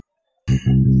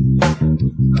Coming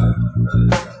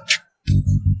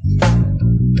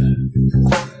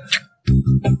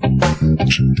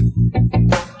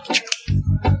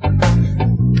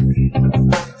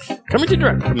to you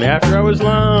direct from the After Hours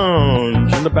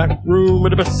Lounge in the back room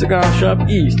of the best cigar shop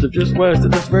east of just west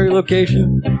of this very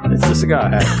location. It's the Cigar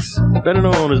Hacks, better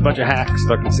known as a bunch of hacks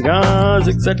talking cigars,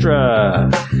 etc.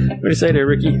 What do you say there,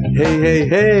 Ricky?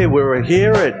 Hey, we're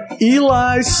here at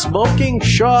Eli's Smoking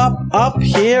Shop up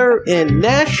here in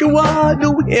Nashua,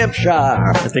 New Hampshire.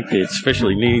 I think it's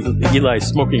officially Eli's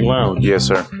Smoking Lounge. Yes,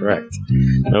 sir. Correct.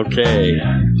 Okay.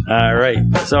 All right.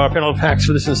 So our panel of hacks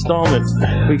for this installment,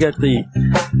 we got the...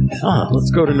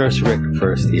 let's go to Nurse Rick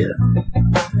first here.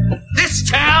 This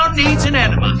town needs an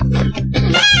enema.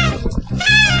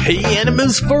 Hey,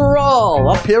 enemas for all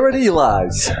up here at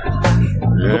Eli's.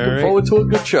 Looking forward to a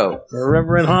good show.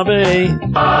 Reverend Harvey.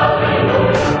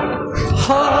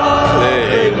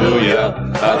 Hallelujah,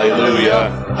 hallelujah,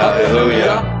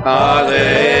 hallelujah,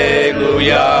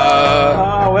 hallelujah.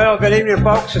 Well, good evening,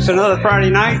 folks. It's another Friday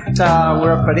night.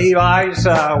 We're up at Eli's.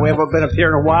 We haven't been up here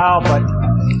in a while, but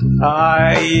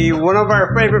one of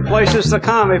our favorite places to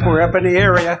come if we're up in the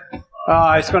area.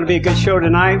 It's going to be a good show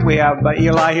tonight. We have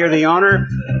Eli here, the owner.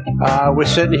 We're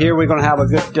sitting here. We're going to have a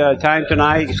good time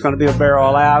tonight. It's going to be a barrel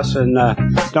of laughs. And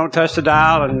don't touch the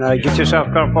dial and get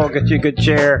yourself comfortable. Get you a good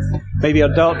chair. Maybe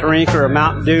adult drink or a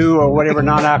Mountain Dew or whatever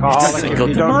non-alcoholic if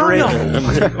you don't drink.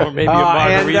 Or maybe a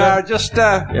margarita. And just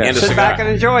sit back and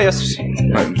enjoy us.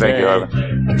 Thank you, Harvey.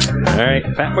 All right,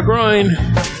 Pat McGroin.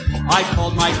 I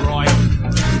pulled my groin.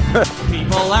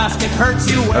 People ask it hurts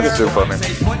you where. That's so funny.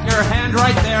 Say put your hand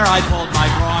right there. I pulled my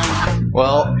groin.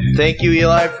 Well, thank you,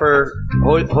 Eli, for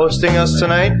hosting us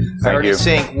tonight. I already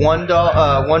sank one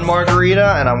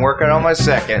margarita, and I'm working on my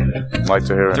second. Like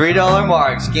to hear it. $3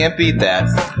 marks. Can't beat that.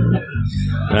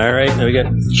 All right, now we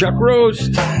got Chuck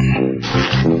Roast.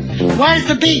 Where's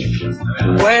the beef?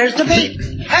 Where's the beef?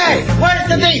 Hey, where's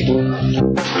the beef?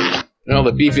 No,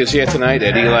 the beef is here tonight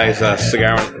at Eli's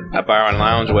Cigar Bar and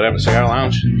Lounge, whatever, Cigar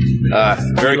Lounge.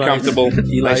 Very comfortable.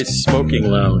 Eli's Smoking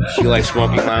Lounge. Eli's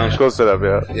Smoking Lounge. Close it up,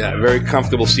 yeah. Yeah, very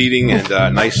comfortable seating and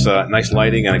nice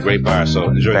lighting and a great bar. So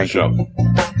enjoy the show.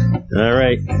 All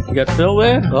right, you got Phil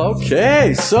there?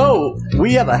 Okay, so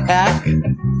we have a hack.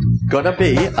 Gonna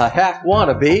be a hack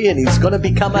wannabe, and he's gonna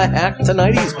become a hack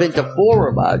tonight. He's been to 4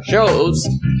 of our shows.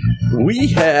 We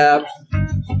have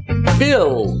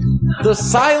Phil, the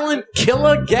silent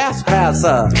killer gas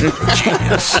passer.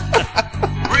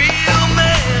 Real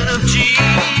man of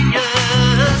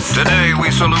genius. Today we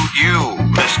salute you,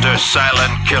 Mr.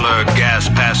 Silent Killer Gas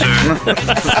Passer.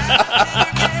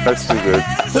 That's too good.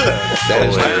 That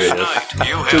is Last hilarious. night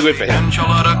you Too had good for the him.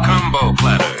 enchilada combo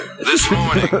platter. This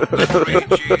morning, the green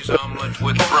cheese omelet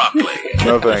with broccoli.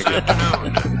 No, thank you. This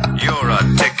afternoon, you're a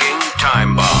ticking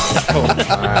time bomb.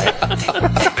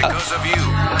 Because of you,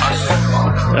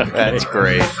 us. That's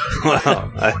great.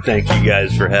 Well, I thank you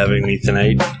guys for having me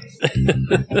tonight.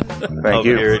 Thank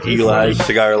you. Here at Eli's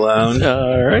Cigar Lounge.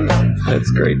 All right, that's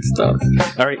great stuff.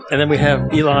 All right, and then we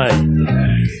have Eli,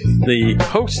 the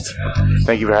host.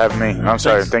 Thank you for having me. I'm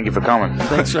sorry. Thank you for coming.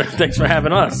 Thanks for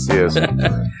having us. Yes.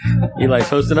 Eli's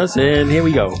hosting us, and here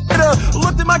we go.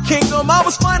 Looked at my kingdom, I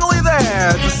was finally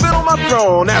there to sit on my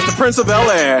throne as the Prince of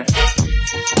Bel-Air.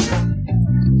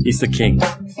 He's the king.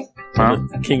 Huh?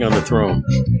 The king on the throne.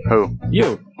 Who?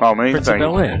 You. Oh, me? Prince Thank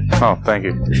of you. Bel-Air. Oh, thank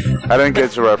you. I didn't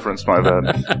get your reference, my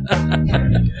bad.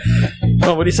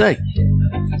 Oh, what do you say?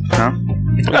 Huh?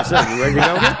 What do you say? You ready to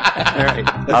go? All right.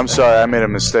 I'm sorry, I made a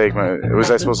mistake. Was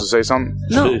I supposed to say something?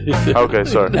 No. Okay,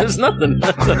 sorry. There's nothing.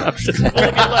 I'm just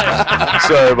pulling your leg.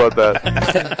 Sorry about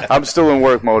that. I'm still in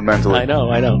work mode mentally. I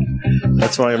know.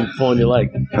 That's why I'm pulling your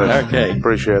leg. Okay.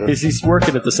 Appreciate it. He's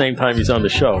working at the same time he's on the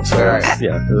show. So, Right.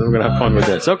 yeah, we're going to have fun with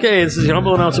this. Okay, this is your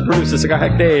humble announcer, producer, Cigar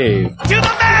Hack Dave. To the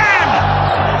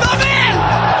man! The man!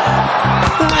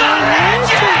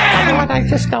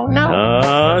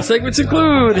 Segments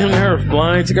include Him and Her,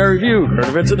 Blind Cigar Review, current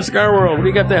events in the cigar world. What do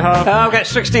you got there, Hop? I've got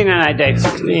 16 tonight, Dave.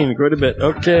 16, quite a bit.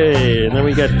 Okay, and then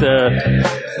we got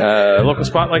local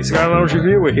Spotlight Cigar Lounge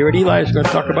Review. We're here at Eli's. We're going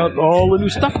to talk about all the new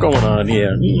stuff going on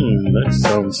here. That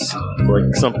sounds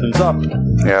like something's up.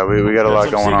 Yeah, we got a lot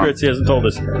going on. Secrets he hasn't told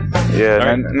us yet. Yeah, All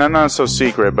right. not so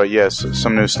secret, but yes,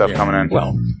 some new stuff coming in.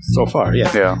 Well, so far,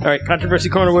 yeah. Yeah. All right, Controversy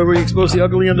Corner, where we expose the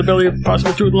ugly underbelly of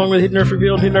possible truth along with Hidden Earth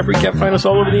Revealed, Hidden Earth Recap. Find us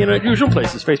all over the internet, usual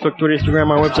places: Facebook, Twitter,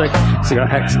 Instagram, our website,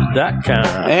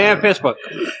 cigarhacks.com. And Facebook.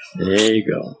 There you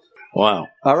go. Wow.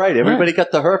 All right, everybody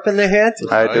got the herf in their hand?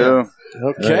 I do.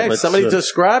 Okay, let's, somebody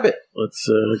describe it. Let's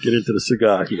get into the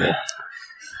cigar here.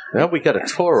 Well, we got a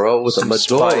Toro with a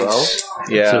Maduro. Spice.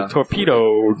 It's Yeah. a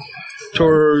torpedo.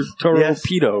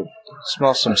 Torpedo.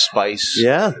 Smell some spice.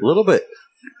 Yeah, a little bit.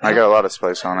 I got a lot of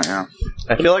spice on it, yeah.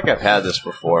 I feel like I've had this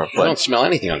before, I but don't smell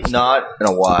anything on it. not in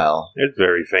a while. It's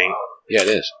very faint. Yeah, it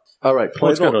is. All right,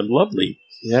 play It's got a lovely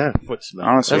foot smell.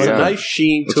 Honestly, That's yeah. a nice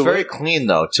sheen It's to very it. clean,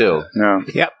 though, too.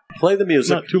 Yeah. Play the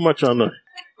music. Not too much on the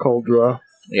cold draw.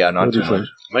 Yeah, not What do too you much. think?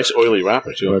 Nice oily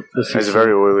wrapper, too. But this It's is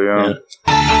very oily, yeah.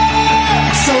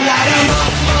 So light 'em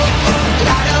up,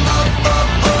 light 'em up,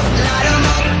 light 'em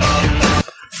up.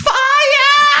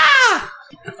 Fire!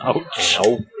 Ouch.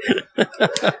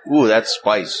 Ooh, that's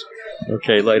spice.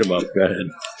 Okay, light them up. Go ahead.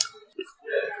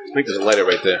 I think there's a lighter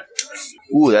right there.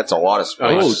 Ooh, that's a lot of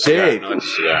spice. Oh, Dave. No, it's a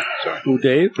cigar. Sorry. Ooh,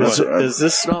 Dave? Is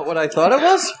this not what I thought it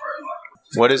was?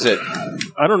 What is it?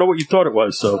 I don't know what you thought it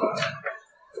was, so.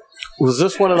 Was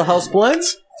this one of the house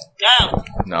blends?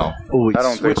 No. Oh, we I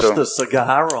don't think switched so. the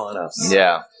cigar on us.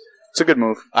 Yeah. It's a good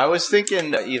move. I was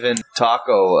thinking even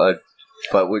taco,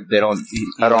 but they don't.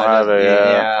 I don't have a,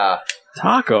 Yeah.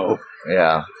 Taco?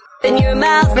 Yeah. In your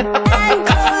mouth and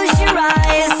close your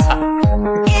eyes.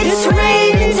 It's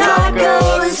raining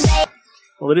tacos.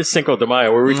 Well, it is Cinco de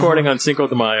Mayo. We're recording on Cinco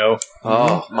de Mayo.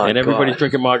 Oh, my And everybody's God.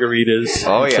 drinking margaritas.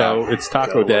 Oh, yeah. So it's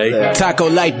taco day. Taco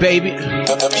light, baby.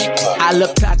 I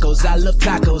love tacos. I love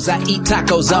tacos. I eat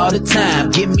tacos all the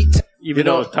time. Give me. Even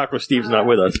though Taco Steve's not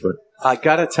with us, but. I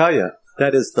got to tell you,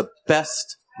 that is the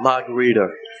best margarita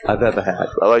I've ever had.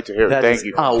 I like to hear it. That Thank is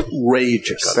you.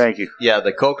 outrageous. Thank you. Yeah,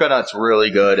 the coconut's really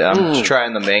good. I'm just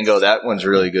trying the mango. That one's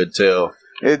really good, too.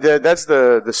 That's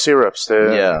the syrups.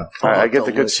 Yeah. I get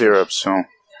the good delicious. syrups, so.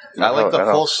 I like the that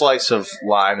full helps. slice of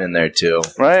lime in there, too.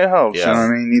 Right? It helps. Yeah. You know what I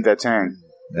mean? You need that tang.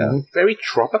 Yeah. Very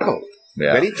tropical.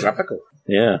 Yeah. Very tropical.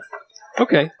 Yeah.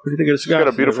 Okay. What do you think of the cigar? It's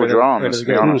got a beautiful draw on this, to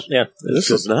be honest. Yeah.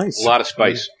 This is nice. A lot of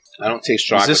spice. I don't taste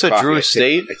chocolate. Is this a coffee. Drew I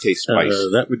Estate? taste spice.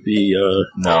 That would be,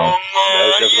 No.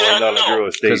 That was definitely not a Drew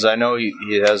Estate. Because I know he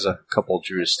has a couple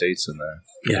Drew Estates in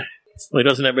there. yeah. Well, he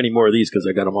doesn't have any more of these because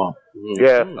I got them all.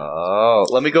 Yeah. Oh.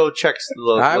 Let me go check.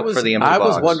 Look for the empty I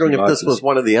was box. wondering if this was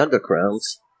one of the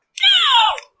undercrowns.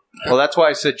 Well, that's why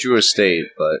I said Drew Estate,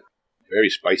 but. Very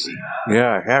spicy.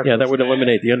 Yeah, I have. Yeah, that would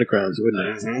eliminate the undercrowns,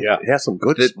 wouldn't it? Yeah. It has some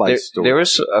good There, spice to it. there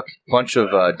was a bunch of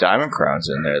Diamond Crowns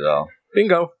in there, though.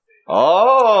 Bingo.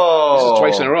 Oh! This is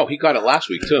twice in a row. He got it last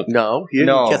week, too. No, he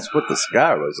No. didn't guess what the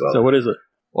cigar was. So what is it?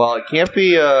 Well, it can't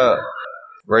be a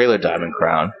regular Diamond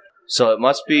Crown, so it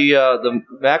must be the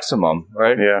maximum,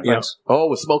 right? Yeah. Yeah. Oh,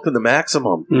 we're smoking the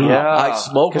maximum. Yeah. I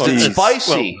smoked Because it's these.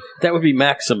 spicy. That would be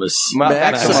Maximus.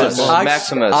 Maximus. I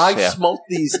Maximus, I yeah. smoke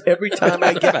these every time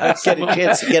I get a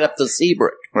chance to get up to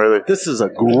Seabrook. Really? This is a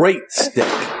great stick.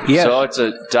 Yeah. So it's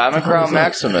a Diamond Crown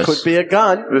Maximus. Could be a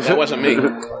gun. That wasn't me.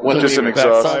 Wasn't Just me. an That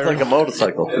exhaust. sounds like a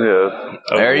motorcycle. Yeah.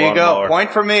 There you go.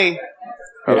 Point for me.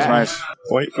 That was nice.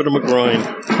 Point for the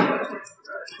McGroin.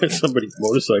 It's somebody's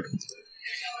motorcycle.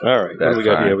 All right. What do we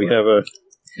got fine. here? We have a.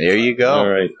 There you go. All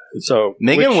right. So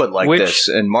Megan would like this,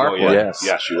 and Mark Oh, would. yeah. Yes.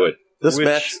 Yeah, she would. This Which-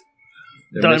 match.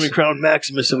 Diamond Crown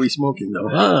Maximus are we smoking, though?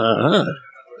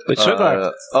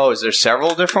 But is there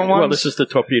several different ones? Well, this is the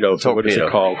torpedo. So what is Torpedo.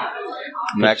 it called?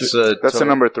 Max. That's the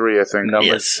number 3, I think.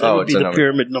 Yes. Oh, it would it's be a the number.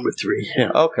 pyramid number 3. Yeah.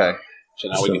 Okay. So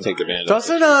now we can take advantage of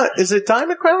it. Doesn't is it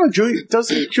Diamond Crown or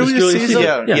doesn't Julius Caesar?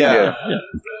 Yeah.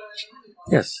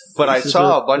 Yes. But I This is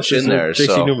saw a bunch this is in there, J.C.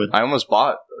 so Newman. I almost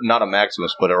bought not a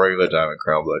Maximus, but a regular Diamond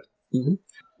Crown. But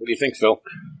What do you think, Phil?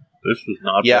 This was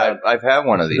not yeah, bad. I've had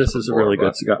one of these. This is a before, really but-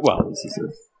 good cigar. Well, this is a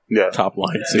Yeah. top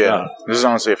line Yeah. cigar. This is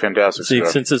honestly a fantastic See, cigar.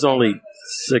 since there's only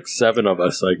 6, 7 of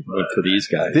us, I went for these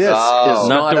guys. This Oh. is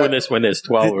not not doing a, this when there's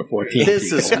 12 or 14 This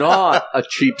people. is not a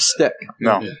cheap stick.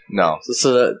 No. No.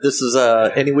 This is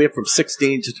anywhere from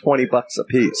 $16 to $20 a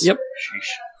piece. Yep.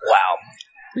 Wow.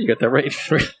 You got that right.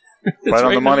 Right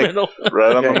on the money. middle.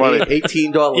 Right on the money.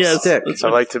 $18 Yes. stick. I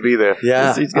like to be there.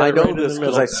 Yeah, He's got I it know right in the this because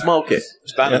middle. I smoke it.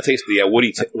 Starting to taste the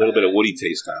woody, little bit of woody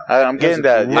taste now. I'm getting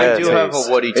that. I Yeah, do taste. have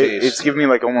a woody taste. It's giving me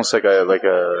like almost like a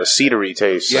cedary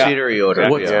taste. Yeah. Cedary odor.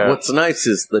 What's nice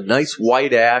is the nice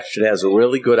white ash. It has a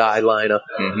really good eyeliner.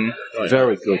 Mhm.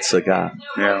 Very good cigar.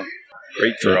 Yeah.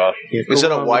 Great draw. Yeah, Is go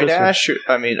it a on with white this one. ash?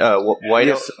 I mean, white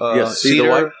Yes, yes. See the cedar.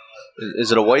 white?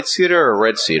 Is it a white cedar or a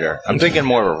red cedar? I'm thinking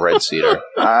more of a red cedar.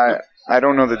 I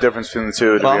don't know the difference between the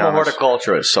two, to Well, be I'm a honest.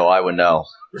 horticulturist, so I would know.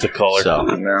 The color. So,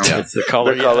 No. It's the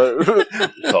color. The color.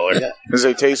 color. As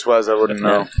a taste-wise, I wouldn't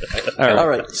know. All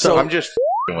right. So, I'm just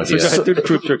with So you. go ahead, do the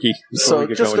troop turkey. before So we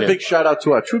get just a going big shout out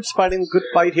to our troops fighting a good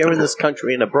fight here in this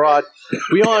country and abroad.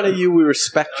 We honor you. We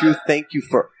respect you. Thank you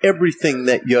for everything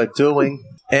that you're doing.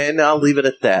 And I'll leave it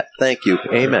at that. Thank you.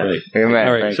 Amen. Right. Amen.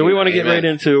 All right, Thank so you. we want to get Amen. right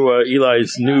into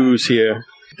Eli's news here.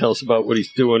 tell us about what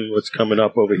he's doing, what's coming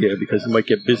up over here, because he might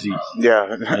get busy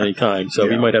any time. So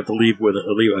he might have to leave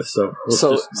us. So,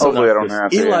 hopefully I don't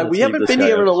have to. Eli, we haven't been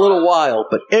here in a little while,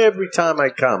 but every time I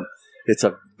come, it's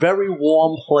a very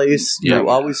warm place. You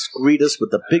always greet us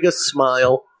with the biggest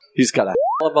smile. He's got a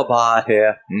hell of a bar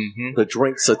here. Mm-hmm. The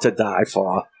drinks are to die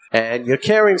for. And you're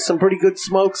carrying some pretty good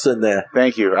smokes in there.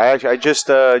 Thank you. I just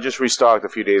restocked a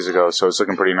few days ago, so it's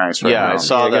looking pretty nice right now. I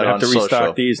saw that on social. Have to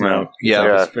restock these now. Yeah. I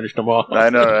just finished them all. I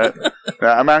know, right?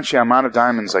 I'm out of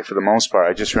diamonds, like, for the most part.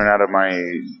 I just ran out of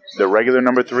the regular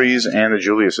number 3s and the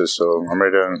Julius's, so I'm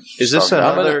ready to... Is this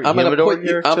another humidor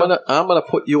here? I'm gonna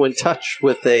put you in touch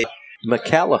with a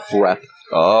McAuliffe rep.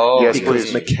 Oh, yes,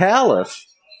 because please. McAuliffe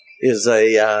is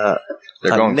a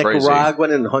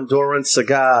Nicaraguan and Honduran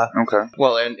cigar. Okay.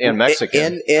 Well, and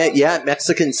Mexican. And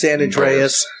Mexican San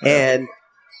Andreas. And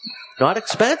not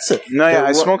expensive. No, yeah,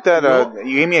 I smoked that.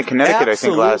 You gave me a Connecticut, I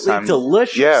think, last time.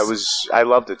 Delicious. Yeah, it was. I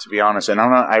loved it, to be honest. And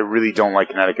I really don't like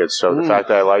Connecticut, so the fact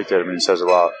that I liked it, says a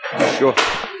lot. Sure.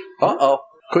 Uh-oh.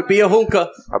 Could be a hookah.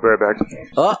 I'll be right back.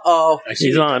 Uh-oh.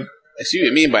 He's on. I see what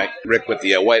you mean by Rick with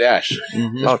the white ash.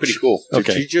 Mm-hmm. That's pretty cool. Did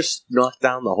she just knock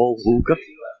down the whole hookah?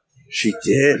 She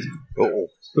did. Uh-oh.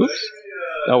 Oops.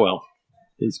 Oh, well.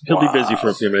 He'll be busy for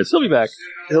a few minutes. He'll be back.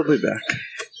 He'll be back.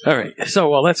 All right. So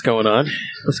while that's going on,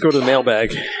 let's go to the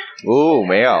mailbag. Ooh,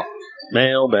 mail.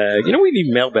 Mailbag. You know, we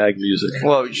need mailbag music.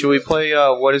 Well, should we play,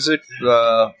 what is it?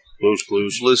 Blues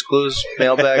Clues. Blues Clues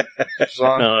mailbag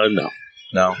song?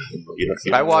 No.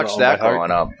 I watched that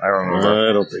growing up. I remember.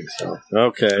 I don't think so.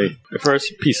 Okay. The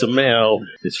first piece of mail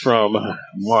is from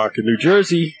Mark in New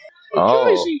Jersey. Oh.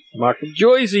 Jersey. Mark from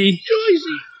Jersey.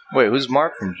 Wait, who's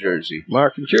Mark from Jersey?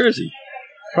 Mark from Jersey.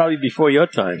 Probably before your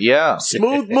time. Yeah.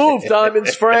 Smooth move,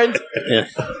 Diamond's friend. Yeah.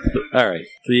 All right.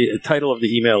 The title of the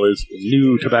email is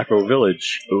New Tobacco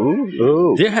Village.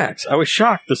 Ooh. Dear Hacks, I was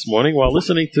shocked this morning while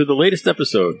listening to the latest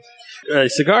episode. A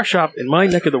cigar shop in my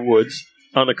neck of the woods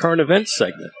on the current events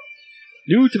segment.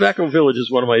 New Tobacco Village is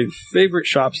one of my favorite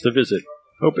shops to visit.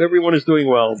 Hope everyone is doing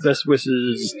well. Best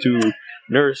wishes to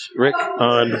Nurse Rick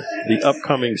on the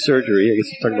upcoming surgery. I guess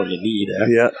he's talking about your knee there.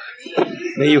 Yeah.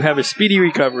 May you have a speedy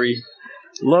recovery.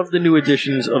 Love the new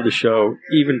editions of the show.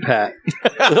 Even Pat.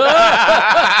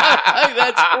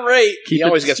 That's great. Keep he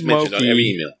always it gets mentioned on smoky. every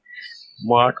email.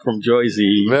 Mark from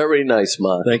Jersey. Very nice,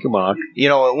 Mark. Thank you, Mark. You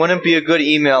know, it wouldn't be a good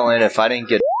email in if I didn't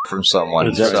get from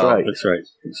someone. That's so. right. That's right.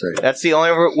 That's right. That's the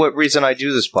only reason I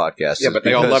do this podcast. Yeah, but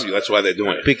they all love you. That's why they're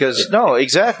doing it. Because no,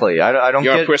 exactly. I don't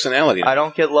You're get a personality. I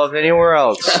don't get love anywhere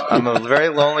else. I'm a very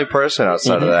lonely person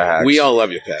outside of the Hacks. We all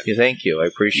love you, Pat. Thank you. I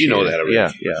appreciate. You know it. that already.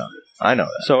 Yeah. I know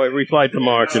that. So I replied to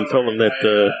Mark and told him that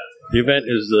the event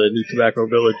is the New Tobacco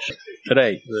Village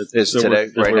today. Is today,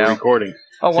 right we're now? Recording.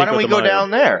 Oh, why Cinco don't we de go Mayo.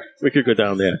 down there? We could go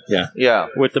down there, yeah. Yeah.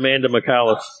 With Amanda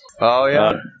McAuliffe. Oh,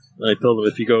 yeah. I told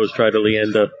him if he goes, try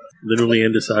the new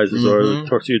Leander sizes or the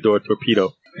Torcedor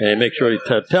Torpedo. And make sure you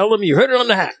tell them you heard it on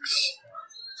the Hacks.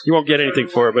 You won't get anything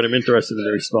for it, but I'm interested in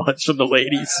the response from the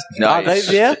ladies. Nice. Are they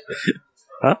there?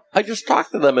 Huh? I just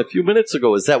talked to them a few minutes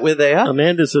ago. Is that where they are?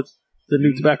 Amanda's at the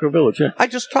New Tobacco Village, yeah. I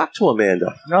just talked to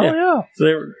Amanda. Oh, yeah. So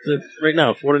they're right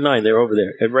now, 4 to 9, they're over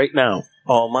there. And right now.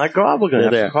 Oh, my God. We're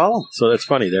going to have to call them. So that's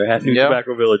funny. They're at New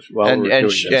Tobacco Village while we're doing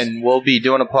this. And we'll be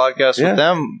doing a podcast with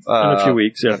them in a few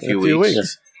weeks. Yeah. In a few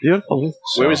weeks. Beautiful.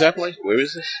 Where is that place? Where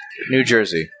is this? New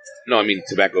Jersey. No, I mean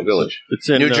Tobacco Village. It's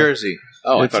in New Jersey.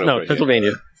 Oh, I thought it was right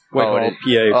Pennsylvania. Whitehall,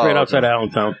 PA. Right outside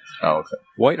Allentown. Oh, okay.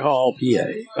 Whitehall,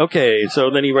 PA. Okay, so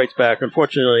then he writes back,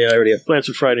 unfortunately, I already have plans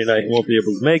for Friday night and won't be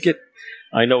able to make it.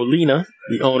 I know Lena,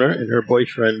 the owner, and her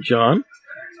boyfriend, John.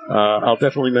 I'll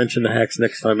definitely mention the Hacks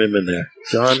next time I'm in there.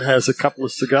 John has a couple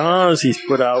of cigars he's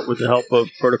put out with the help of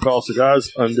Protocol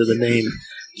Cigars under the name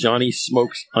Johnny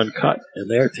Smokes Uncut, and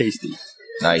they're tasty.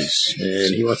 Nice.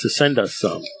 And he wants to send us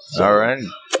some. So. All right.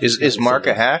 Is Mark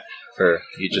a hack? Or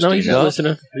he just No, he's a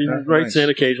listener. He writes in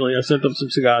occasionally. I sent him some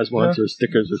cigars once or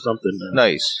stickers or something.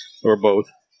 Nice. Or both.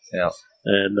 Yeah.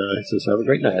 And he says, have a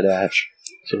great night, Ash.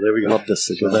 So there we go. Love this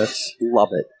cigar. So that's Love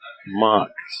it.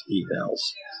 Mark's emails.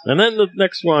 And then the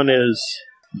next one is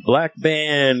Black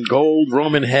Band Gold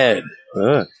Roman Head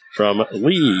from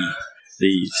Lee,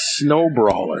 the Snow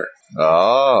Brawler.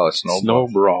 Oh, Snow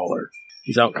Brawler.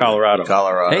 He's out in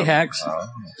Colorado. Hey, Hacks.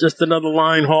 Just another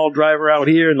line haul driver out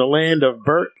here in the land of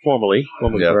Bert, formerly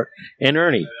Bert, and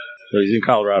Ernie. So he's in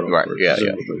Colorado. Right, yeah.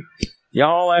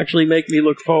 Y'all actually make me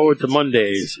look forward to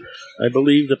Mondays. I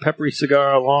believe the peppery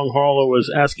cigar Long Hauler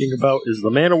was asking about is the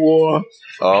Man of War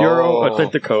Puro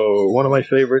Authentico. One of my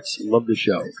favorites. Love the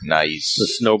show. Nice. The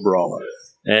Snow Brawler.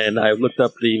 And I looked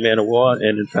up the Man of War,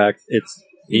 and in fact,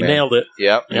 he nailed it.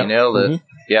 Yep, he nailed it.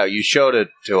 Yeah, you showed it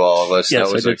to all of us. Yes,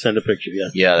 that was I did send a picture, yeah.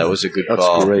 Yeah, that was a good That's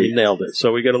call. great. You nailed it.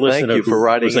 So we got a listener you for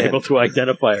writing who was in. able to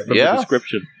identify it from the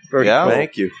description. Very Yeah. cool.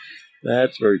 Thank you.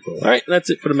 That's very cool. All right, that's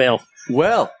it for the mail.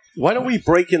 Well, why don't we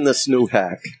break in this new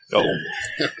hack? Oh.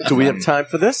 Do we have time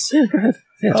for this? Yeah, go ahead.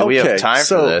 Yeah. Do we have time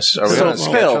for this? Are we so on a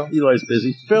schedule? Eli's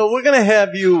busy. Phil, we're going to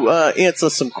have you answer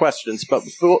some questions, but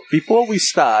before we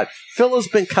start, Phil has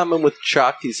been coming with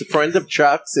Chuck. He's a friend of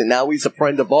Chuck's, and now he's a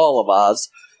friend of all of ours.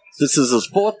 This is his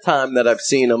 4th time that I've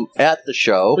seen him at the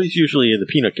show. Well, he's usually in the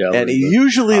peanut gallery. And he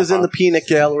usually is in the peanut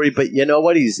gallery, but you know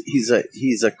what? He's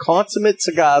a consummate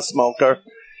cigar smoker.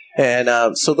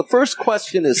 And so the first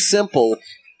question is simple.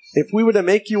 If we were to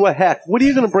make you a hack, what are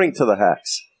you going to bring to the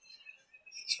hacks?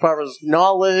 As far as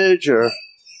knowledge or...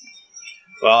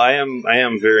 Well, I am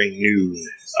very new,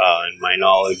 and my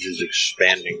knowledge is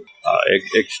expanding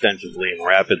extensively and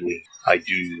rapidly. I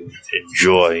do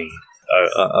enjoy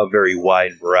a very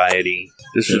wide variety.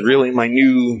 This is really my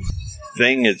new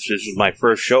thing. This is my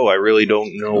first show. I really don't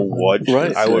know what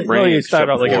I would bring. Well, you start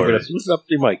except out like for- everybody else. Listen up to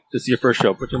your mic. This is your first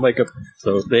show. Put your mic up.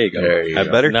 So there you go. There you I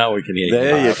go. better. Now we can hear you.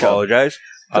 There I you go. apologize.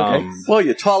 Okay. Well,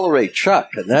 you tolerate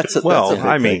Chuck, and that's a Well, that's a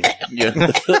big I mean,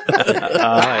 thing.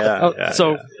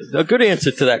 So a good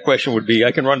answer to that question would be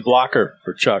I can run blocker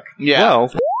for Chuck. Yeah. well,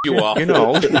 you all. You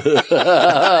know,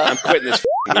 I'm quitting this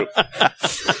group.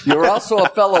 You're also a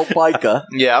fellow biker,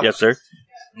 Yeah. yes, sir.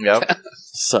 Yep.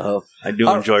 so I do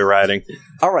enjoy riding.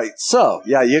 all right. So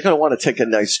yeah, you're going to want to take a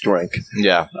nice drink.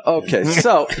 Yeah. Okay,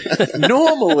 so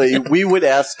normally we would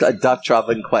ask a Dutch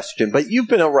oven question, but you've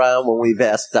been around when we've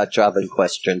asked Dutch oven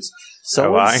questions.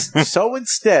 So, Have I? so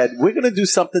instead, we're going to do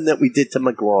something that we did to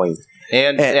McGroin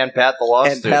And Pat the law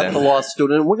and student. Pat the law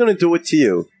student, and we're going to do it to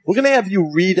you. We're going to have you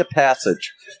read a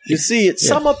passage. You see, at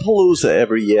Summerpalooza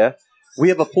every year, we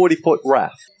have a 40-foot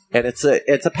raft, and it's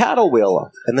a paddle wheeler,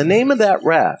 and the name of that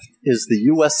raft is the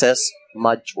USS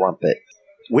Mud Trumpet.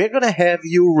 We're going to have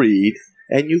you read,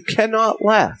 and you cannot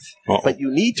laugh, but you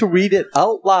need to read it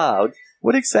out loud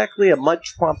what exactly a mud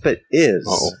trumpet is.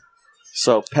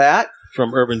 So, Pat,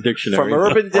 From Urban Dictionary. from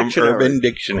Urban Dictionary, Urban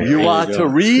Dictionary. you There are you to go.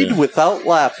 read Yeah. without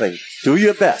laughing. Do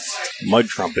your best. Mud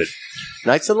trumpet.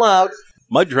 Nice and loud.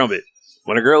 Mud trumpet.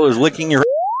 When a girl is licking your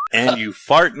and you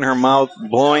fart in her mouth,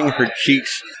 blowing her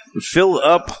cheeks filled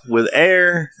up with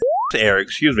air,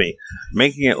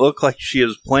 making it look like she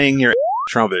is playing your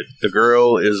trumpet. The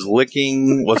girl was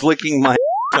licking my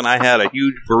and I had a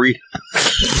huge burrito.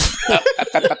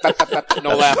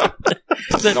 No laughing.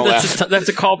 That's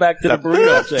a callback to the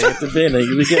burrito thing at the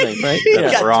beginning, right? You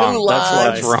got wrong. two That's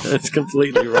lives. wrong. That's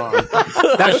completely wrong.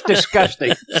 That's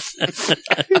disgusting.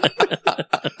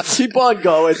 Keep on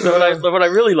going. So what I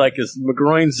really like is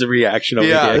McGroin's reaction over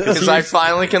Yeah, here. because I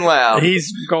finally can laugh.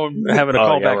 He's having a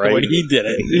callback to when he did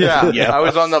it. Yeah, I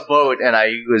was on the boat and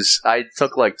I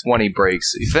took like 20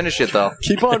 breaks. You finish it though.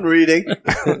 Keep on reading.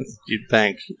 You'd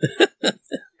think.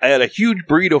 I had a huge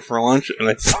burrito for lunch, and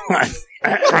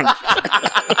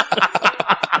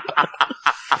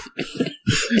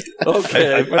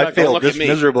Okay. I failed look at just me.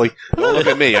 miserably. Don't look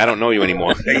at me. I don't know you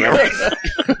anymore. I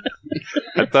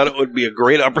thought it would be a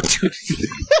great opportunity.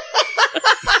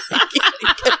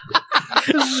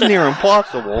 This is near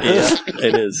impossible. Yeah,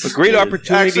 it is. A great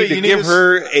opportunity Actually, to you need give to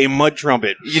her a mud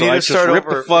trumpet. you so need I to just start ripped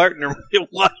over. the fart in her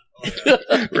what?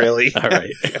 Really? All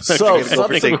right. So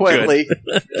subsequently,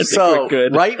 so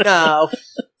good. right now,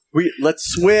 let's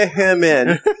swear him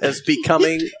in as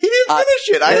becoming. He didn't finish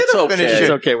it. I it's didn't okay. finish It's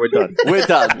it. okay. We're done. We're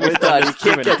done. We're done. You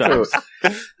can't get through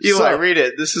it. Eli, So- read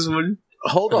it. This is when.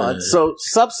 Hold on. So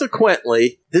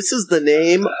subsequently, this is the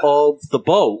name of the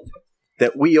boat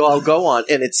that we all go on,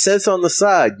 and it says on the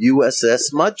side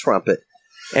USS Mud Trumpet.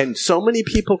 And so many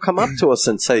people come up to us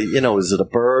and say, is it a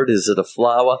bird? Is it a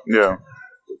flower? Yeah.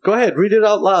 Go ahead, read it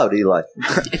out loud, Eli.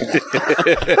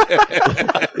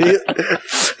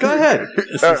 Go ahead.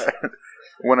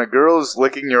 When a girl is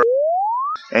licking your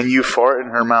and you fart in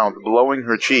her mouth, blowing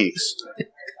her cheeks.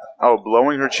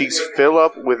 Blowing her cheeks fill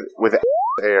up with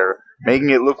air, making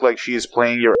it look like she is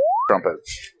playing your trumpet.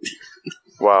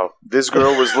 Wow. This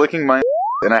girl was licking my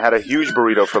and I had a huge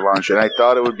burrito for lunch, and I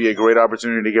thought it would be a great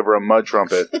opportunity to give her a mud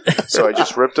trumpet. So I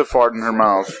just ripped a fart in her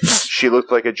mouth. She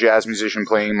looked like a jazz musician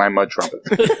playing my mud trumpet.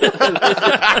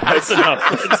 That's enough.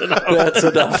 That's enough. That's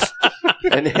enough.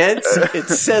 And hence, it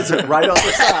says it right on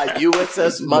the side,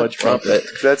 USS Mud Trumpet.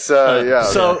 That's,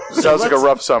 So sounds like a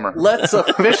rough summer. Let's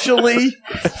officially,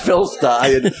 Phil's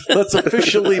dying. Let's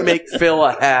officially make Phil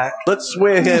a hack. Let's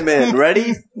swear him in.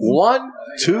 Ready? 1,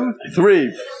 2,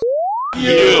 3.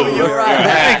 You're a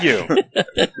hack. Thank you.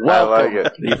 I like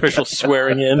it. The official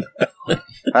swearing in.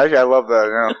 Actually, I love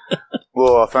that. Yeah.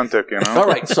 little authentic, you know. All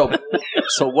right, so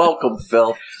welcome,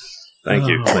 Phil. Thank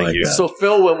you. Thank you. So,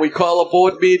 Phil, when we call a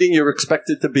board meeting, you're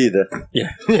expected to be there.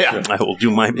 Yeah. I will do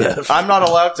my best. I'm not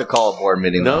allowed to call a board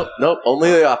meeting. Nope,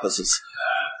 only the offices.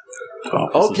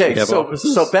 Okay,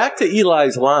 so back to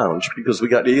Eli's Lounge, because we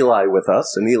got Eli with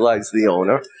us, and Eli's the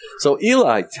owner. So,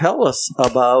 Eli, tell us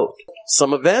about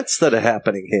some events that are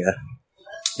happening here.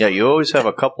 Yeah, you always have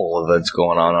a couple events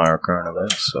going on our current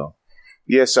events, so...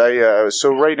 Yes,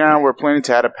 so right now we're planning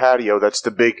to add a patio. That's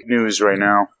the big news right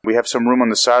now. We have some room on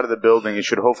the side of the building. It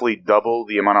should hopefully double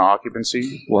the amount of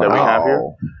occupancy that we have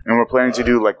here. And we're planning to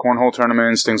do like cornhole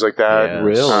tournaments, things like that. Yeah,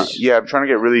 really? I'm trying to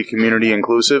get really community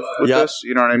inclusive with this.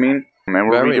 You know what I mean? And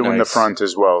we're redoing the front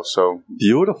as well. So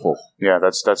beautiful. Yeah,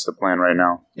 that's the plan right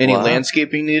now. Any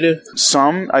landscaping needed?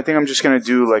 Some. I think I'm just going to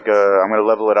do I'm going to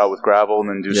level it out with gravel and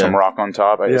then do some rock on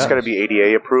top. It's got to be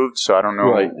ADA approved, so I don't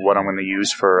know what I'm going to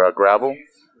use for gravel.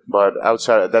 But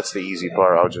outside, that's the easy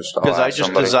part. Because I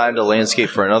just designed a landscape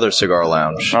for another cigar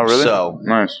lounge. Oh, really? So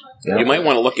nice. Yeah. You might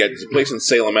want to look at there's a place in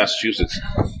Salem, Massachusetts.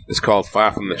 It's called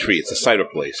Far From the Tree. It's a cider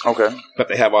place. Okay. But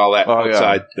they have all that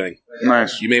outside thing.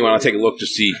 Nice. You may want to take a look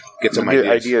to get some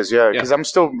ideas. Yeah, because I'm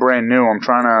still brand new. I'm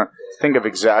trying to think of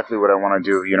exactly what I want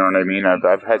to do. You know what I mean?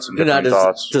 I've had some different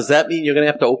thoughts. Does that mean you're going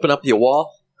to have to open up your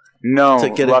wall? No, to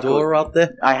get a door out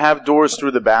there. I have doors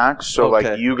through the back, so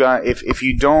like you got if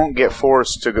you don't get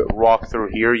forced to walk through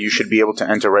here, you should be able to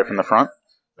enter right from the front.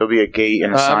 There'll be a gate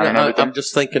and a sign and everything. I'm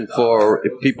just thinking for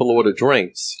if people order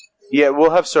drinks. Yeah,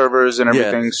 we'll have servers and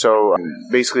everything, so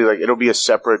basically like it'll be a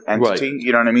separate entity.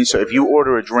 You know what I mean? So if you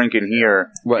order a drink in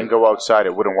here and go outside,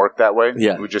 it wouldn't work that way.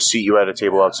 Yeah, we would just seat you at a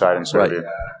table outside and serve you.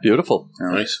 Beautiful,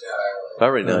 nice,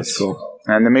 very nice. Cool.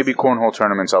 And then maybe cornhole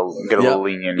tournaments, I'll get a little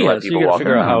lenient and let people you walk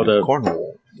figure out how to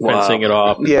cornhole. Fencing it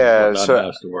off. Yeah, so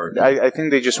has to work. I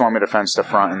think they just want me to fence the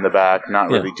front and the back, not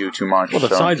really do too much. Well, the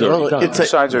sides are done. The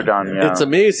sides are done, yeah. It's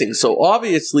amazing. So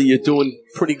obviously you're doing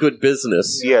pretty good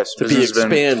business. Yes, to be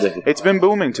expanding. It's been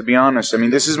booming, to be honest. I mean,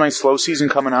 this is my slow season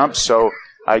coming up, so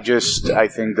I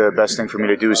think the best thing for me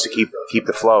to do is to keep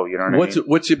the flow. You know what I mean?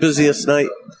 What's your busiest night?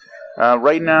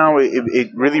 Right now, it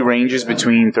really ranges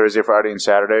between Thursday, Friday, and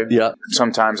Saturday. Yeah.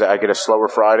 Sometimes I get a slower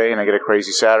Friday and I get a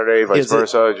crazy Saturday, vice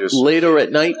versa. Just later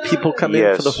at night, people come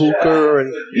in for the hookah.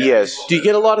 And yes. Do you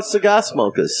get a lot of cigar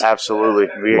smokers? Absolutely.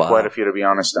 We get quite a few, to be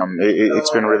honest. It's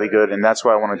been really good, and that's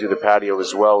why I want to do the patio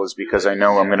as well, is because I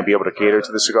know I'm going to be able to cater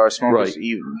to the cigar smokers.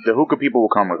 Right. The hookah people will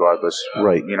come regardless.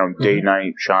 Right. You know, day,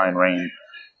 night, shine, rain.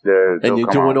 And you're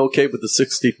doing okay with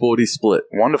the 60-40 split?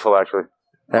 Wonderful, actually.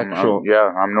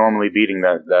 I'm normally beating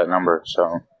that number, so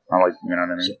I like, you know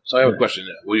what I mean. So I have a question.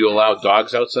 Will you allow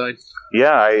dogs outside?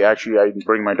 Yeah, I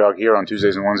bring my dog here on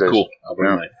Tuesdays and Wednesdays. Cool. I'll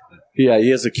bring mine. Yeah,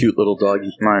 he is a cute little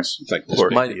doggy. Nice. It's like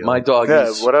my dog. Yeah,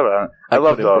 whatever. I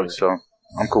love dogs, so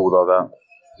I'm cool with all that.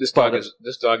 This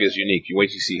dog is unique. You wait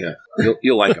till you see him.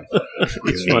 You'll like him.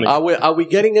 It's funny. Are we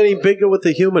getting any bigger with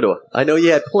the humidor? I know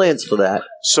you had plans for that.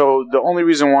 So the only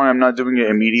reason why I'm not doing it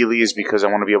immediately is because I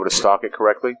want to be able to stock it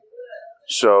correctly.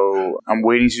 So I'm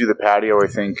waiting to do the patio. I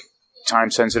think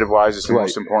time-sensitive wise is the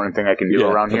most important thing I can do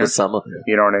around here. The summer.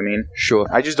 You know what I mean? Sure.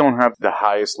 I just don't have the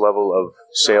highest level of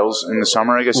sales in the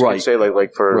summer, I guess you could say,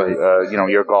 like for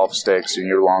your golf sticks and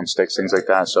your lawn sticks, things like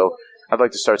that. So I'd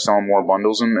like to start selling more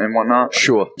bundles and whatnot.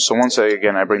 Sure. So once I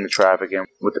bring the traffic in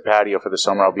with the patio for the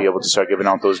summer, I'll be able to start giving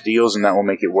out those deals, and that will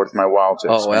make it worth my while to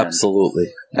expand. Oh,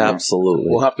 absolutely. Absolutely.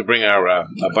 We'll have to bring our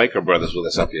biker brothers with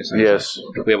us up here. Yes.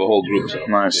 We have a whole group. So.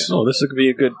 Nice. Oh, this could be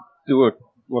a good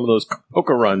one of those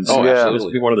hookah runs. Oh, yeah. This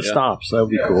would be one of the stops. That would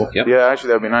be cool. Yep. Yeah, actually,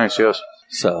 that would be nice, yes.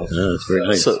 So, it's very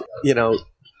nice. So,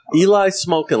 Eli's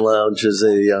Smoking Lounge is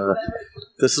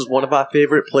this is one of our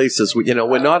favorite places.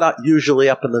 We're not usually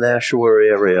up in the Nashua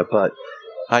area, but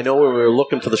I know when we were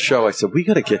looking for the show, I said, we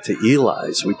got to get to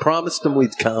Eli's. We promised them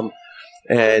we'd come,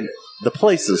 and the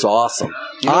place is awesome.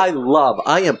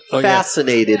 I am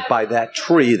fascinated by that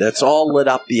tree that's all lit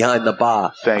up behind the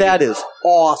bar. That is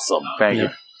awesome. Thank you.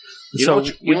 You know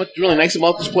what's really nice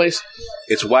about this place?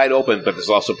 It's wide open, but there's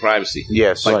also privacy.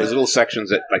 Yes. There's little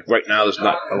sections that, like right now, there's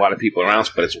not a lot of people around,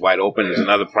 but it's wide open. There's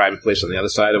another private place on the other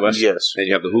side of us. Yes. And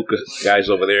you have the hookah guys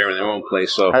over there in their own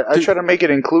place. So I try to make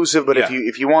it inclusive, but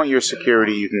if you want your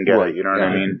security, you can get it. You know what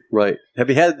I mean? Right. Have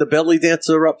you had the belly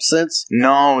dancer up since?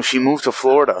 No, she moved to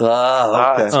Florida.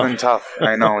 Okay. It's been tough.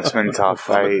 I know, it's been tough.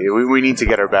 We need to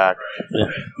get her back. Yeah.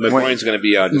 McGroin's going to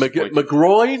be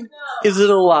McGroin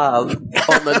isn't allowed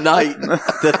on the night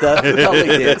that the belly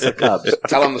dancer comes.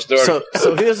 Tell him the story.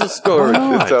 So here's the story.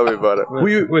 Tell me about it.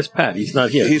 Where's Pat? He's not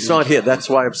here. He's not here. That's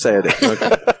why I'm saying it.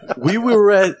 Okay. We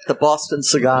were at the Boston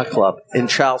Cigar Club in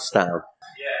Charlestown,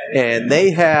 and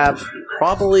they have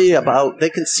probably they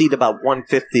can seat about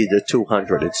 150 to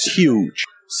 200. It's huge.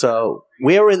 So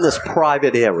we're in this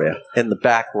private area in the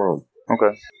back room.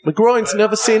 Okay. McGroin's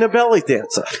never seen a belly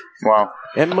dancer. Wow.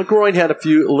 And McGroin had a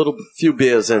few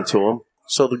beers into him.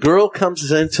 So the girl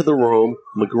comes into the room.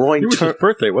 McGroin. It was his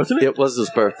birthday, wasn't it? It was his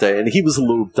birthday, and he was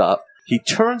lubed up. He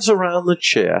turns around the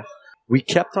chair. We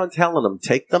kept on telling him,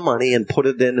 take the money and put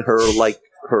it in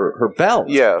her belt.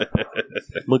 Yeah.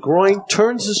 McGroin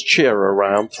turns his chair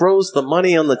around, throws the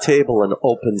money on the table, and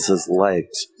opens his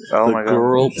legs. Oh the my God.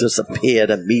 girl disappeared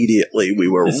immediately. We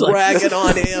were ragging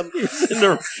on him,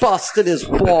 busting his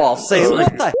ball, saying,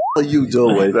 what the hell are you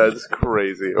doing? That's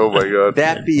crazy. Oh my God.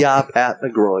 That be our Pat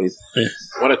McGroin.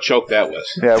 What a choke that was.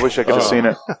 Yeah, I wish I could have seen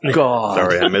it. God.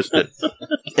 Sorry, I missed it.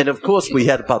 And of course, we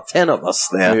had about 10 of us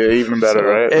there. Yeah, even better,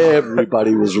 right?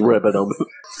 Everybody was ribbing them.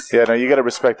 Yeah, no, you got to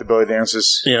respect the belly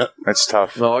dances. Yeah. That's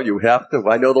tough. No, you have to.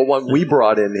 I know the one we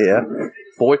brought in here.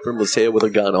 Boyfriend was here with a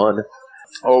gun on.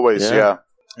 Always, yeah.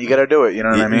 You got to do it, you know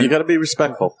what I mean? You got to be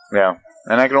respectful. Yeah.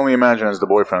 And I can only imagine as the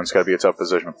boyfriend, it's got to be a tough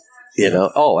position. You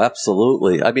know? Oh,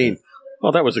 absolutely. I mean...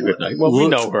 Well, that was a good night. Well, we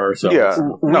know her, so... Yeah.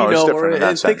 We No, it's know different her. in that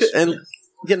And, sense. and,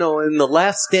 you know, in the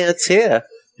last dance here,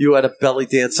 you had a belly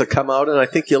dancer come out, and I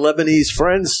think your Lebanese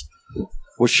friends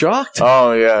were shocked.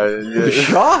 Oh, yeah. They were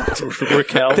shocked.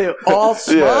 Raquel. They're all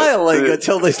smiling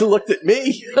until they looked at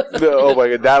me. Oh, my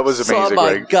God. That was amazing, Oh,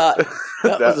 my Greg. God.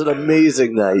 That was an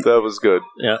amazing night. That was good.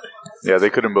 Yeah. Yeah,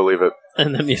 they couldn't believe it.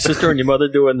 And then your sister and your mother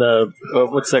doing the,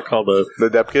 what's that called? The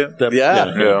Depke?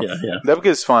 Yeah. Depke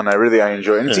is fun. I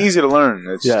enjoy it. And it's easy to learn.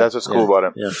 That's what's cool about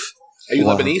it. Yeah. Are you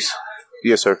Lebanese?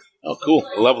 Yes, sir. Oh, cool.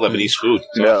 I love Lebanese food.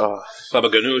 Yeah. Baba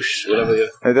ganoush, whatever.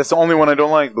 Hey, that's the only one I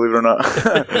don't like, believe it or not.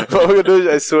 Baba ganoush,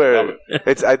 I swear.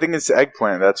 I think it's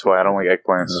eggplant. That's why I don't like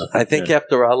eggplants. I think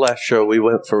after our last show, we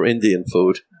went for Indian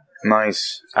food.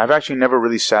 Nice. I've actually never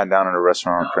really sat down at a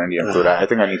restaurant for Indian food. I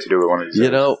think I need to do it one of these days.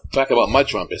 You know, talk about mud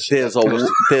trumpets. There's a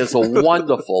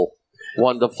wonderful,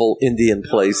 wonderful Indian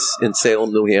place in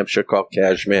Salem, New Hampshire called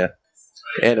Kashmir.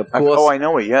 And of course, I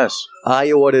know it, yes.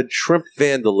 I ordered shrimp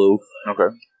vindaloo.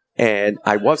 Okay. And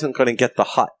I wasn't going to get the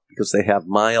hot because they have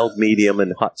mild, medium,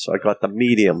 and hot. So I got the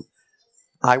medium.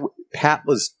 Pat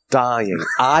was dying.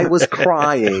 I was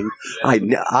crying. I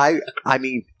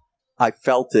mean, I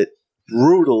felt it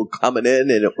brutal coming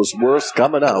in, and it was worse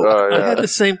coming out. I had the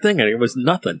same thing, and it was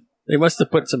nothing. They must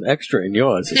have put some extra in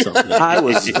yours or something. I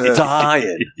was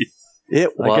dying.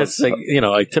 It was. I guess,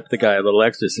 I tipped the guy a little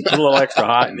extra. So put a little extra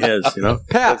hot in his,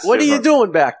 Pat, what are you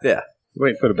doing back there?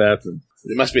 Waiting for the bathroom.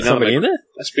 There must be another Somebody in there?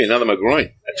 Must be another McGroin,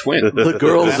 a twin. The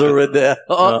girls are in there.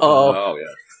 Oh,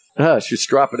 yeah. She's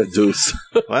dropping a deuce.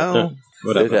 Well,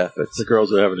 whatever. It happens. The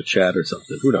girls are having a chat or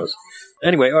something. Who knows?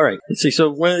 Anyway, all right. Let's see. So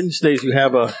Wednesdays you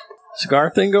have a cigar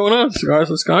thing going on?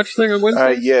 Cigars and scotch thing on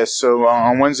Wednesdays? Yes. So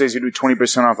on Wednesdays we do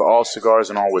 20% off all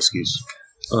cigars and all whiskeys.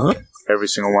 Uh-huh. Every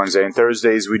single Wednesday. And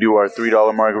Thursdays we do our $3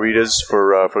 margaritas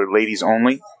for ladies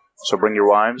only. So bring your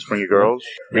wives, bring your girls.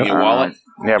 Bring your wallet.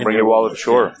 Yeah, bring your wallet,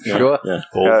 sure. Yeah. Sure. Yeah.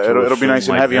 It'll be nice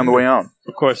and heavy on the way out.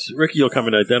 Of course, Ricky will come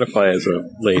and identify as a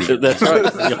lady. That's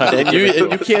right. and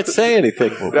you can't say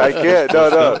anything. I can't.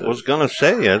 No. I was going to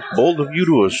say, it's bold of you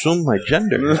to assume my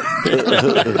gender.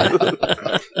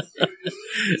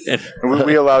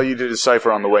 We allow you to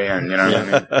decipher on the way in, you know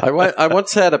what I mean? I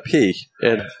once had a pee,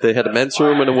 and they had a men's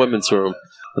room and a women's room,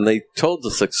 and they told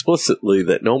us explicitly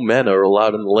that no men are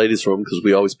allowed in the ladies' room because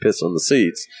we always piss on the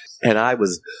seats. And I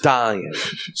was dying,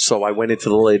 so I went into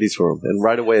the ladies' room, and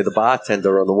right away the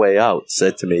bartender on the way out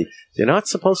said to me, "You're not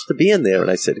supposed to be in there."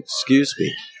 And I said, "Excuse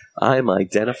me, I'm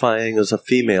identifying as a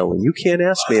female, and you can't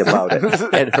ask me about it."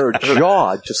 And her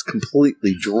jaw just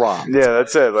completely dropped. Yeah,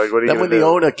 that's it. Like, what are you Then gonna when do? the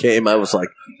owner came, I was like,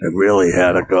 I really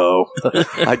had to go.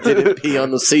 I didn't pee on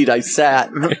the seat. I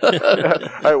sat.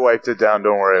 I wiped it down.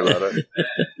 Don't worry about it.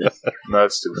 No,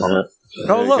 that's too funny.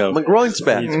 Oh, look, McGroin's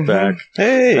back. He's back.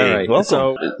 Hey, All right. welcome.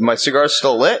 So, My cigar's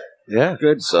still lit. Yeah.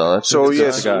 good. So that's So, that's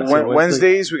yes, cigars.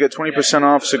 Wednesdays we get 20%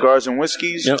 off cigars and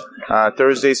whiskeys. Yep.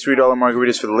 Thursdays, $3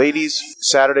 margaritas for the ladies.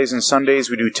 Saturdays and Sundays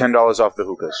we do $10 off the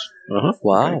hookahs. Uh-huh.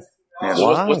 Wow. Yes.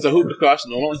 So what's the hookah cost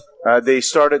normally? They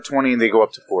start at 20 and they go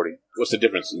up to 40. What's the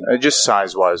difference? Just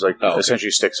size-wise, like okay.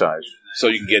 essentially stick size. So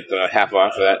you can get half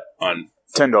off of that on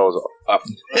 $10 off.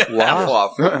 half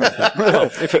off. Well,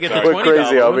 if you get the What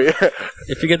crazy $20 I'll one, be.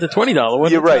 if you get the $20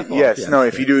 one, You're it's right. half off. Yes. Yeah. No.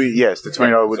 If you do, yes, the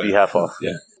 $20 would be half off.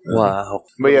 Yeah. Wow.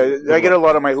 But yeah, I get a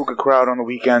lot of my hookah crowd on the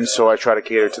weekends, so I try to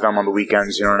cater to them on the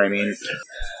weekends. You know what I mean?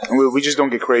 We just don't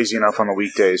get crazy enough on the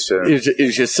weekdays. To...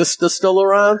 Is your sister still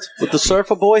around with the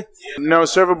surfer boy? No,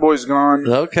 Server Boy's gone.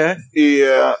 Okay.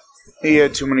 Yeah. He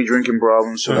had too many drinking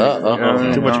problems. So,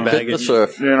 Too much Hit baggage. the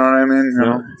surf. You know what I mean? You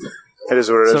know? It is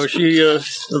what it is. So is she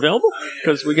available?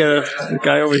 Because we got a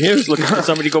guy over here who's looking for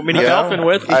somebody to go mini golfing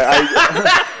with.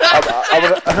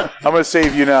 I'm gonna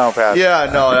save you now, Pat. Yeah,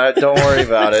 no, don't worry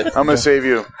about it. I'm gonna save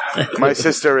you. My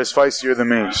sister is feistier than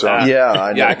me, so I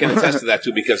know. Yeah, I can attest to that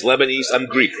too because Lebanese, I'm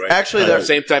Greek, right? Actually, the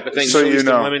same type of thing. So Middle you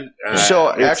Eastern know. women.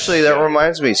 Actually, that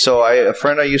reminds me. So a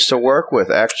friend I used to work with,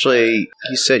 actually,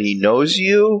 he said he knows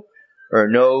you or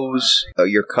knows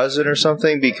your cousin or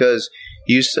something because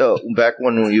he used to, back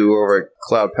when you were over at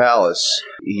Cloud Palace,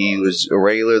 he was a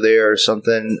regular there or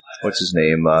something. What's his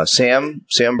name? Sam,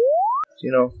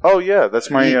 you know? Oh yeah,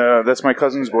 that's my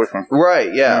cousin's boyfriend.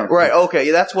 Right, yeah, right. Okay,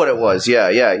 that's what it was. Yeah.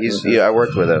 I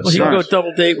worked with him. Well, he can go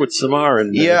double date with Samar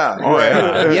and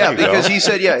right. Yeah, because he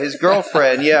said, his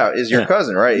girlfriend, is your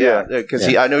cousin, right? Yeah, because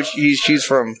I know she's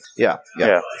from, yeah.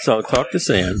 So talk to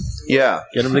Sam. Yeah,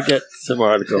 get him to get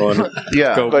Samar to go on.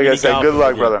 Yeah, go like I said, good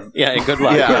luck, brother. Yeah, and good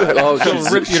luck. Yeah. Oh, she'll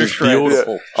rip you to shreds.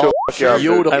 Beautiful.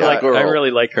 Beautiful. I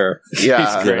really like her.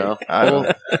 Yeah, she's great.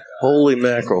 Holy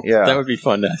mackerel! Yeah, that would be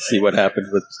fun to see what happens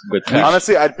with Pat.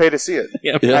 Honestly, I'd pay to see it.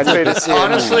 Yeah. I'd pay to see it.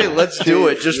 Honestly, let's do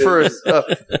it just for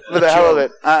the hell of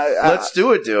it. Let's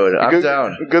do it, dude. I'm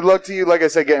down. Good luck to you. Like I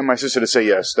said, getting my sister to say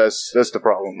yes. That's the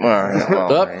problem. All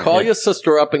right. Call your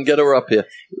sister up and get her up here.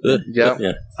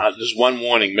 Yeah. Just one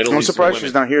warning. I'm surprised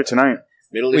she's not here tonight.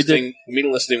 Middle Eastern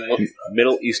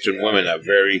women are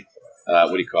very,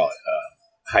 what do you call it?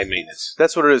 High maintenance.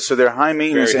 That's what it is. So they're high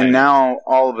maintenance, and now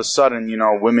all of a sudden,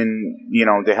 women,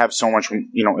 they have so much,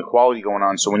 equality going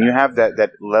on. So when you have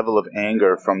that level of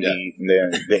anger from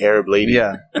the Arab lady,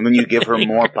 and then you give her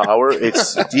more power,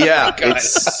 it's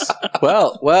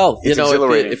well, it's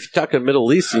exhilarating. if you're talking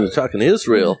Middle East and you're talking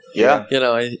Israel,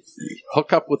 I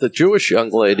hook up with a Jewish young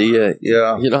lady.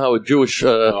 You know how a Jewish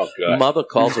mother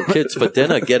calls her kids for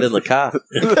dinner, get in the car,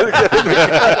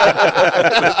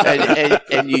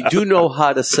 and you do know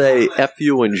how to say F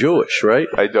you in Jewish, right?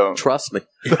 I don't. Trust me.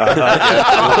 Almost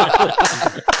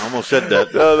said that.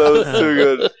 Oh, that was too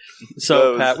good.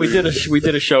 So, Pat, we did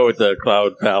a show at the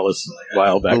Cloud Palace a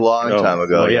while back. A long time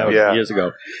ago. Years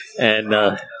ago.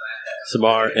 And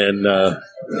Samar and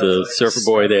the surfer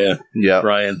boy there,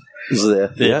 Brian,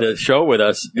 did a show with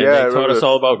us, and they taught us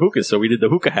all about hookahs. So we did the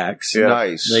hookah hacks. Yeah.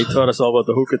 Nice. They taught us all about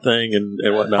the hookah thing and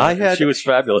whatnot. She was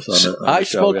fabulous on it. I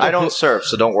don't surf,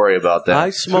 so don't worry about that. I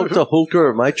smoked a hookah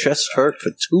and my chest hurt for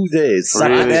 2 days.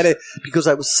 Sucking at it because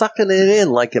I was sucking it in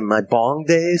like in my bong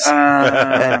days.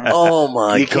 And oh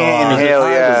my you God. Can't inhale,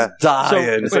 I was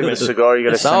dying. It's like a cigar, you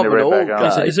gotta send it right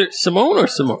back out. Is it Simone or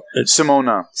Simone? It's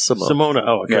Simona. Simona.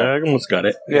 Oh, okay. I almost got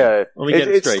it. Yeah. Let me get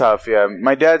it straight. It's tough, yeah.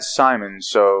 My dad's Simon,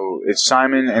 so it's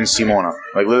Simon and Simona.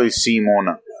 Like literally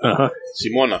Simona.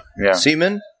 Simona. Yeah.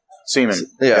 Seaman? Seaman.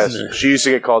 Yes. She used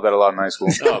to get called that a lot in high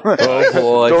school. Oh,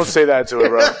 boy. Don't say that to her,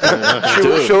 bro.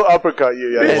 she'll uppercut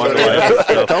you.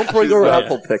 Yeah. Don't bring her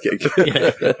apple picking.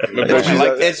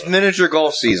 It's miniature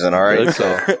golf season, all right?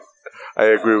 So I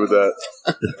agree with that.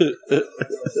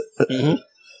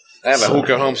 I have a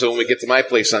hookah home, so when we get to my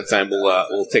place sometime,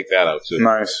 we'll take that out too.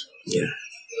 Nice. Yeah.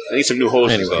 I need some new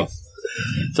hoses though.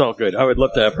 It's all good. I would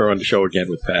love to have her on the show again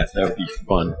with Pat. That would be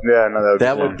fun. Yeah, no,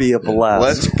 that would be a blast.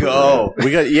 Let's go.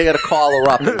 You got to call her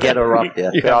up and get her up here.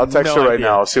 Yeah, I'll text her right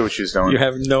now. I'll see what she's doing. You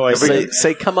have no idea.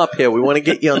 Say, come up here. We want to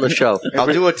get you on the show.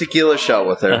 I'll do a tequila shot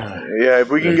with her. Yeah, if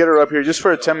we can get her up here just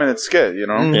for a 10-minute skit, Yeah,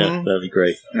 that'd be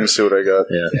great. Let me see what I got.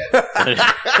 Yeah.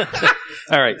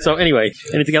 All right. So anyway,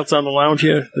 anything else on the lounge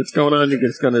here that's going on? You're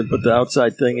just going to put the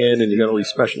outside thing in, and you got all these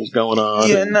specials going on.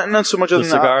 Yeah, not so much. The other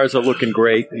than cigars are looking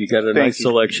great. You got a nice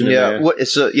selection in there.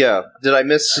 Did I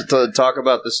miss to talk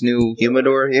about this new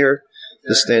humidor here?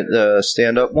 The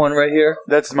stand-up one right here?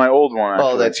 That's my old one,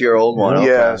 actually. Oh, that's your old one. Okay.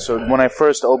 Yeah, so when I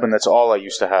first opened, that's all I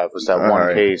used to have was that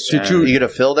one case. Did you going to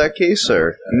fill that case,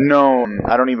 or? No,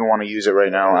 I don't even want to use it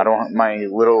right now. I don't. My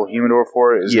little humidor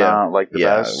for it is not like the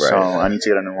best, so I need to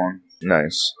get a new one.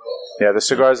 Nice. Yeah, the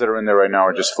cigars that are in there right now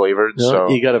are just flavored. So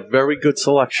you got a very good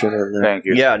selection in there. Thank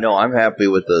you. Yeah, no, I'm happy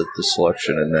with the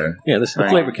selection in there. Yeah, this is the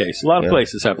flavor case. A lot of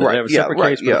places have that. They have a separate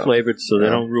case for flavored, so they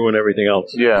don't ruin everything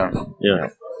else. Yeah.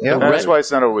 That's why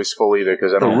it's not always full either.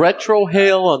 Because the retro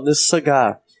hail on this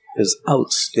cigar is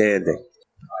outstanding.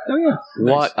 Oh yeah,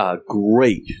 what a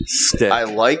great stick! I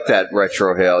like that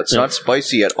retro hail. It's not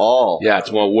spicy at all. Yeah,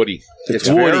 it's more woody. It's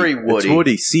very woody. It's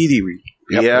woody, seedy.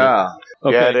 Yep. Yeah.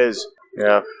 Okay. Yeah, it is.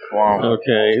 Yeah. Wow.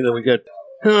 Okay, then we got.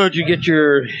 Did you get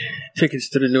your tickets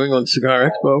to the New England Cigar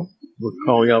Expo? We're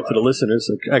calling out to the listeners.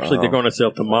 Actually, they're going to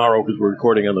sell tomorrow because we're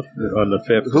recording on the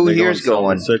 5th. Who here's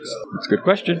going? 6th. That's a good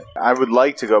question. I would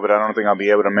like to go, but I don't think I'll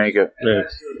be able to make it. Yeah,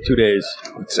 it's 2 days.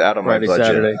 It's out of my Friday, budget.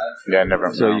 Saturday. Yeah,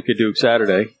 never. So you could do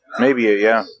Saturday. Maybe,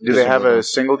 yeah. Do they have a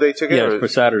single day ticket? Yeah, or- for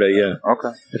Saturday, yeah. Okay.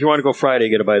 If you want to go Friday,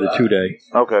 you got to buy the 2-day.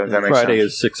 Okay, that makes Friday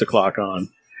sense. is 6 o'clock on.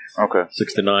 Okay.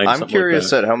 6 to 9. I'm something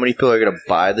curious like at how many people are going to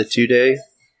buy the 2-day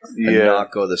and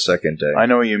not go the second day. I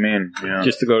know what you mean. Yeah. that.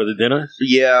 Just to go to the dinner?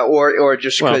 Yeah, or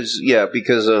just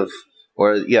because of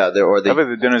or they I bet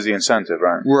the dinner's the incentive,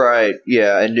 right? right,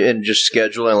 yeah, and just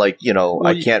scheduling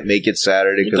I can't make it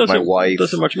Saturday because my wife. It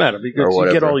doesn't much matter because or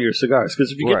you get whatever. all your cigars.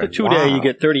 Because if you get Right. the 2-day, Wow. you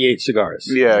get 38 cigars.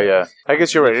 Yeah. I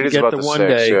guess you're right. If It you is get about the the 1 6,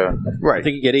 day, yeah. I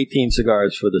think you get 18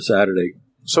 cigars for the Saturday.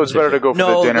 So it's better to go for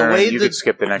the dinner and you could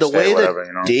skip the next the day way or whatever,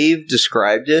 that Dave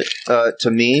described it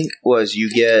to me was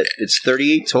it's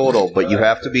 38 total, but you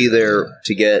have to be there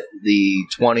to get the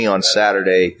 20 on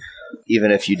Saturday,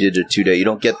 even if you did a 2-day. You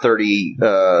don't get 30.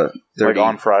 30 like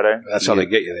on Friday. That's how they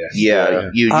get you there. Yeah,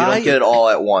 you don't get it all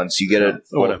at once. You get it,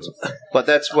 whatever. But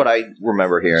that's what I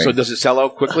remember hearing. So does it sell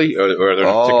out quickly, or are there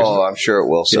tickets? I'm sure it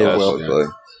will sell quickly.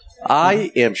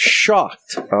 I am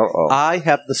shocked. Uh-oh. I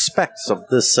have the specs of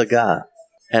this cigar,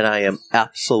 and I am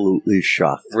absolutely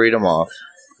shocked. Read them off.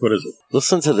 What is it?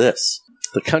 Listen to this.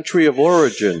 The country of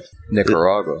origin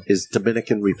Nicaragua is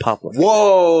Dominican Republic.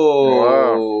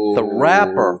 Whoa! The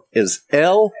wrapper is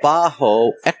El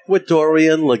Bajo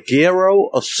Ecuadorian Ligero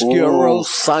Oscuro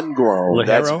Sungrown.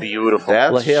 That's beautiful.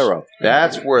 Ligero.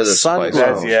 That's where the spice Sungrown.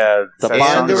 comes. Yeah. The that's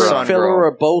binder sun-grown. and filler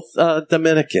are both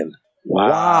Dominican.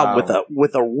 Wow,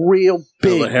 with a real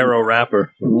big Ligero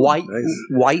wrapper.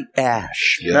 white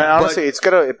ash. Now, honestly,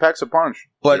 it packs a punch.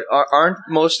 But aren't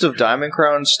most of Diamond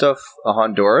Crown stuff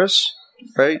Honduras?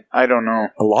 Right? I don't know.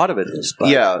 A lot of it is. But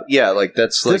Yeah, like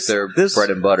that's like their bread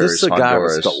and butter This is cigar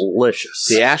Honduras. is delicious.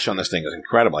 The ash on this thing is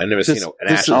incredible. I've never seen an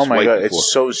ash Oh this my white god, before.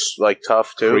 it's so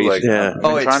tough too. Crazy. Like, Yeah. I've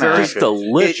been It's trying to very hack it.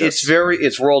 delicious.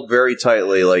 It's rolled very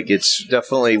tightly. Like it's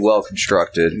definitely well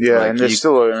constructed. Yeah, like, and there's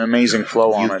still an amazing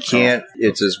flow on you it. so- can't.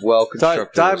 It's as well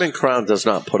constructed. Diamond Crown does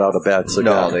not put out a bad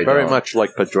cigar. No, they Very don't. much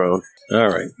like Padron. All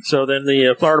right. So then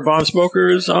the Florida Bond Smoker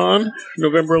is on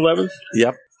November 11th.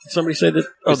 Yep. Somebody say that.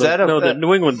 Oh, Is that a- the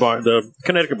New England Barn, the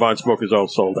Connecticut Barn Smoker is all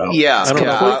sold out. Yeah, I don't know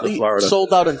about the Completely Florida.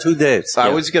 sold out in 2 days. I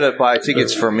was gonna buy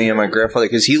tickets for me and my grandfather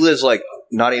because he lives like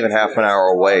not even half an hour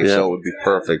away, so it would be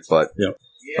perfect. But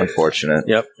unfortunate.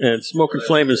 Yep. And Smoke and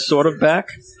Flame is sort of back.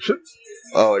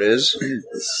 Oh, it is.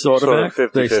 Sort of Sort of back.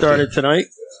 50-50. They started tonight.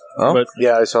 Oh, But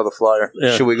Yeah, I saw the flyer.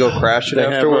 yeah, should we go crash it They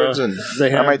have, afterwards? And they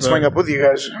have, I might swing up with you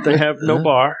guys. They have no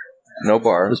bar. no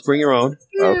bar. Just bring your own.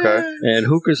 Okay. And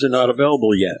hookahs are not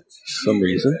available yet for some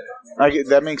reason.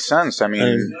 That makes sense. I mean,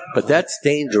 And But that's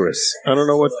dangerous. I don't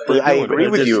know what they're I doing. agree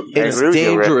with Just- you. I It's agree with you,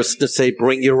 Rick. dangerous to say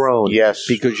bring your own. Yes.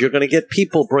 Because you're going to get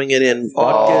people bringing in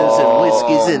vodkas and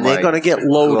whiskeys, and they're my going to get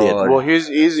loaded. God. Well, here's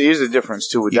the difference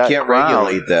too. With You that can't crowd,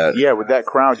 regulate that. Yeah, with that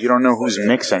crowd, you don't know who's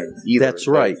mixing either. That's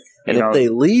right. And You if know- they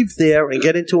leave there and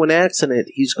get into an accident,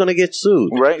 he's going to get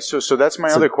sued. Right, so that's my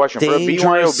It's other a question. For a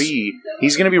dangerous- BYOB,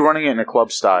 he's going to be running it in a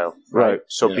club style, Right.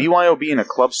 So Yeah. BYOB in a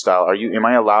club style, am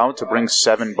I allowed to bring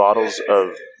 7 bottles of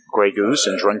Grey Goose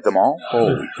and drink them all?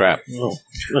 Holy crap. Oh.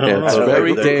 Yeah, it's Oh,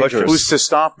 very they- dangerous. Who's to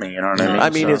stop me? You know what I mean? I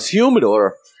mean, So- its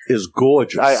humidor is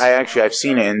gorgeous. I've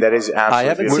seen it, and that is absolutely. I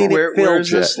haven't beautiful. seen it Where filled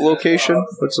is this yet. location?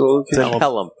 What's the It's location? in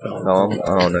Pelham. No.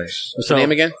 Oh, nice. What's the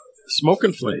name again? Smoke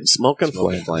and Flame. Smoke and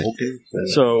flame.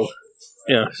 So,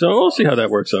 yeah, so we'll see how that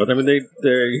works out. I mean, they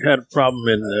had a problem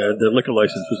in the liquor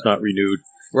license was not renewed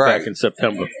back in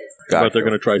September. But they're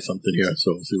going to try something here,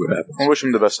 so we'll see what happens. I wish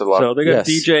him the best of luck. So they got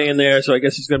DJ in there, so I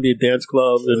guess it's going to be a dance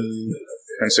club and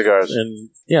cigars. And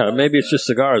yeah, maybe it's just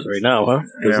cigars right now, huh?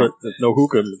 Because Yeah. there's no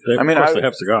hookah. I mean, of course they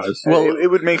have cigars. Well, it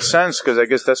would make sense because I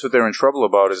guess that's what they're in trouble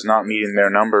about is not meeting their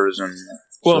numbers. And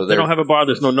well, if they don't have a bar,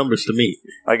 there's no numbers to meet.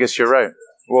 I guess you're right.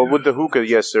 Well, with the hookah,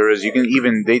 yes, there is. You can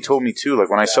even. They told me too. Like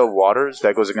when I sell waters,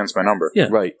 that goes against my number. Yeah,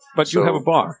 right. But you have a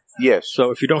bar. Yes.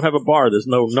 So if you don't have a bar, there's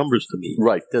no numbers to meet.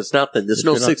 Right. There's nothing. There's If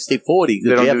no you're not- 60-40. They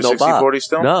don't You have do no bar. 60-40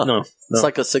 still? No. No. It's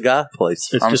like a cigar place.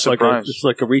 It's I'm just surprised.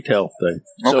 like a retail thing.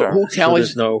 Okay. who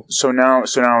tallies? No. So now,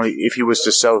 if he was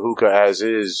to sell hookah as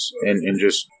is and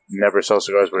just never sell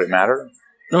cigars, would it matter?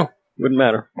 No, wouldn't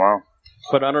matter. Wow.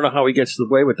 But I don't know how he gets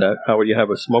away with that. How would you have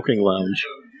a smoking lounge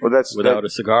without a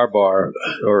cigar bar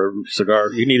or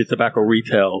cigar? You need a tobacco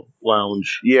retail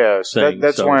lounge. Yeah, so thing,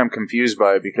 that's so- why I'm confused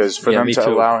by it, because for Yeah, them me to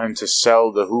too. allow him to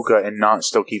sell the hookah and not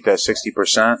still keep that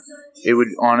 60%, it would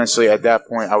honestly, at that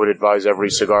point, I would advise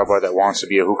every cigar bar that wants to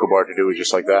be a hookah bar to do it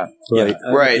just like that. Right.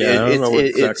 Right. Yeah, I don't know what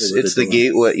exactly what It's they're the doing.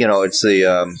 gateway. You know, it's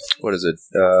the what is it?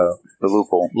 The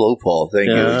loophole. Loophole. Thank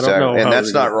Yeah, I you. don't Exactly. know And how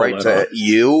that's they're not gonna right pull that to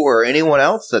you or anyone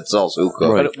else that sells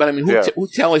hookah. But I mean, Yeah. who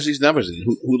tallies these numbers? And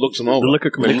who looks them over? The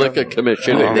liquor Liquor liquor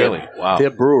commission. Oh, and really? Wow. They're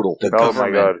brutal. Oh my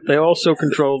god. They also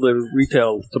control the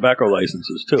retail tobacco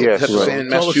licenses too. Yes. That's the same in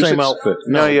It's all the same Massachusetts? outfit.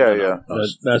 No, yeah.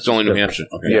 That's It's only New Hampshire.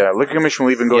 Okay. Yeah, liquor commission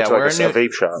will even go Yeah, to like we're a in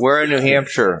vape shop. We're in New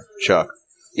Hampshire, Chuck.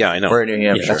 Yeah, I know. We're in New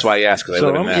Hampshire. That's why I asked, because I So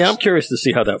live in Mass. I'm curious to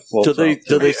see how that falls.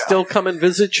 Do they still come and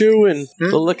visit you in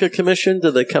the liquor commission?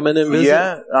 Do they come in and visit?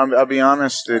 Yeah, I'll be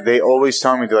honest. They always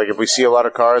tell me, like, if we see a lot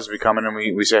of cars, we come in and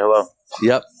we say hello.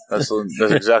 Yep. That's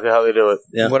exactly how they do it.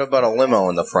 Yeah. What about a limo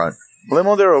in the front?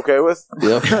 Limo, they're okay with.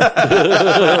 Yep.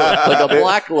 Like a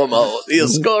black limo, the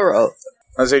Escoro.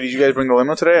 I say, did you guys bring the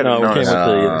limo today? I No, didn't we came with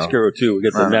notice. the Skuro too. We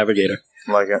got the Navigator.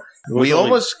 Like it. We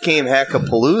almost came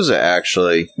Hackapalooza,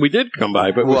 actually. We did come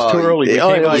by, but it was Well, too early. We oh,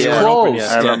 came it by, was we weren't open closed.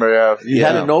 yet. I remember, yeah. You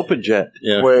hadn't opened yet.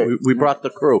 Yeah. Wait. We brought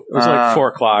the crew. It was like 4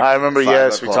 o'clock. I remember, 5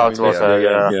 yes, we o'clock, talked about yeah. that,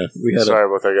 yeah. Yeah, we had Sorry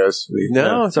about that, guys.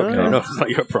 No, it's okay. no. No, it's not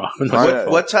your problem.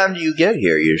 What time do you get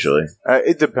here usually?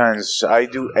 It depends. I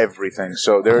do everything.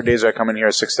 So there are days I come in here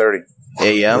at 6:30.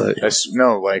 A.m.?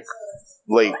 No, like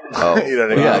late. Oh. You know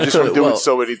what I mean? Yeah, I'm just doing well,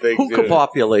 so many things. you Hookah know.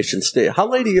 population stay. How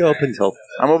late are you open till?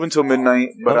 I'm open till midnight,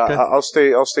 but Okay. I'll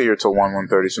stay here till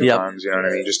 1:30 sometimes. You know what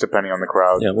I mean? Just depending on the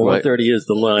crowd. Yeah, well, 1:30 is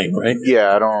the line, right?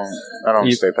 Yeah, I don't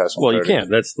You- stay past 1:30. Well, you can't.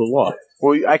 That's the law.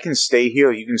 Well, I can stay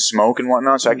here. You can smoke and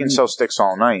whatnot, so I can sell sticks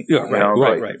all night. Yeah, you know,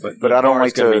 right. But the I don't bar's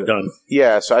like gonna to. be done.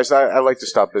 Yeah, so I like to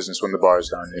stop business when the bar is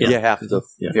done. You know? You have to.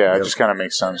 Yeah, it just kind of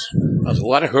makes sense. There's a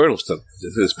lot of hurdles to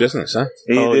this business, huh?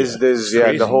 There's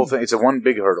Crazy. the whole thing. It's a one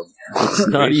big hurdle. It's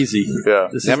not easy. Yeah,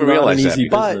 This Never is not an realized that easy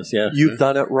before. business. Yeah, You've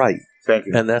done it right, thank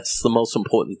you. and that's the most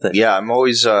important thing. Yeah, I'm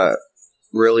always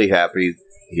really happy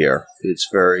here. It's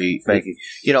very, Thank you.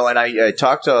 you know, and I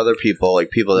talk to other people, like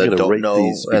people I'm that gonna don't rate know,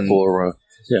 these and before.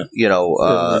 you know,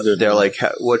 Yeah, they're like,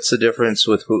 "What's the difference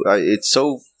with who?" It's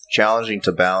so challenging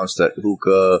to balance that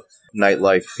hookah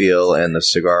nightlife feel and the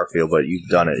cigar feel, but you've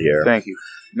done it here. Thank you.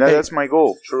 No, that's my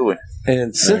goal, truly.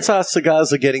 And since our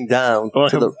cigars are getting down Well, I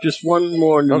to have the just one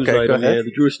more news Okay, go item ahead. here.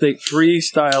 The Drew Estate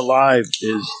Freestyle Live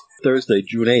is Thursday,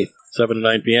 June 8th, 7 to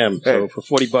 9 p.m. So for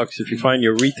 $40, if you find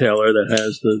your retailer that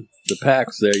has the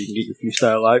packs there, you can get your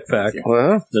Freestyle Live pack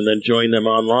and then join them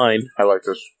online I like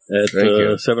this. at Thank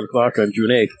you. 7 o'clock on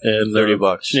June 8th. And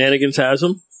 $30. Shenanigans has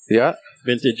them. yeah.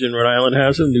 Vintage in Rhode Island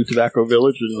has them. New Tobacco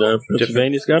Village in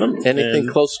Pennsylvania's got them. Anything And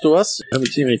close to us? I haven't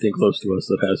seen anything close to us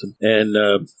that has them. And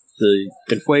the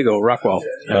Enfuego Rockwell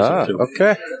has them too.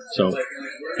 Okay. So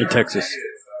in Texas,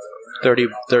 $30.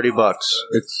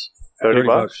 it's 30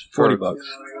 bucks? $40. What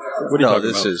are you No, talking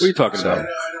this about? is What are you talking about?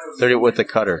 30 with the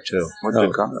cutter too. What Oh.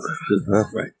 the comment?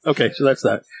 Right. Okay, so that's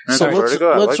that. So Okay, let's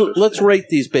Vertigo, I like this. let's rate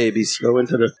these babies. Go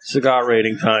into the cigar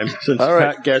rating time. Since All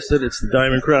right. Pat guessed it, it's the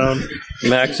Diamond Crown,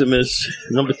 Maximus,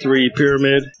 number 3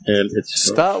 Pyramid, and it's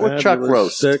Start with Chuck fabulous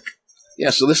Roast. stick. Yeah,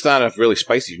 so this started off really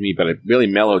spicy for me, but it really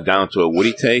mellowed down to a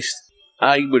woody taste.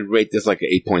 I would rate this like an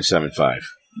 8.75.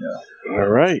 All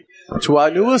right. To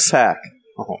our newest hack.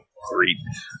 Oh, great.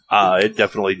 It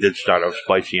definitely did start off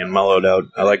spicy and mellowed out.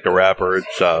 I like the wrapper.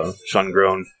 It's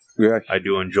sun-grown. Yeah. I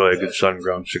do enjoy a good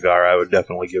sun-grown cigar. I would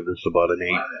definitely give this about an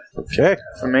 8. Okay.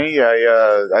 For me,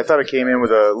 I thought it came in with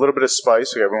a little bit of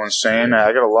spice, like everyone's saying.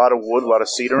 I got a lot of wood, a lot of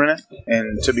cedar in it.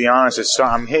 And to be honest,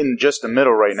 I'm hitting just the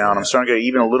middle right now, and I'm starting to get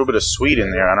even a little bit of sweet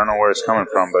in there. I don't know where it's coming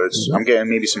from, but I'm getting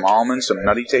maybe some almonds, some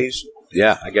nutty taste.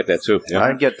 Yeah, I get that too. Yeah.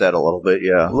 I get that a little bit,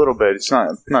 yeah. A little bit. It's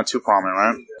not too prominent,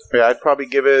 right? Yeah, I'd probably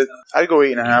give it. I'd go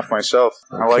 8.5 myself.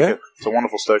 I like Okay. it. It's a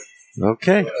wonderful stick.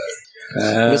 Okay.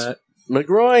 Miss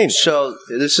McGroin. So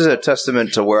this is a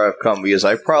testament to where I've come because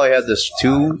I probably had this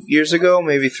 2 years ago,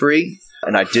 maybe 3,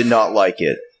 and I did not like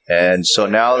it. And so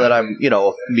now that I'm,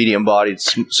 a medium-bodied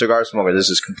cigar smoker, this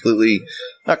is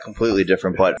not completely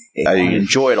different, but I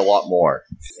enjoy it a lot more.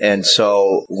 And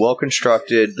so,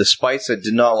 well-constructed. The spice I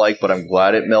did not like, but I'm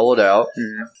glad it mellowed out.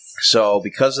 Mm-hmm. So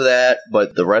because of that,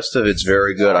 but the rest of it's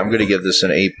very good. I'm going to give this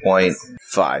an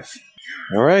 8.5.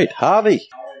 All right. Harvey.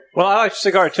 Well, I like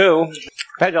cigar too.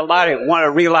 Had to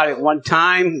relight it one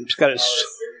time. It's got a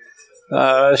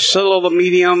still a little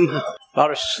medium.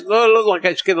 Look like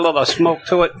it's getting a little smoke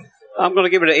to it. I'm going to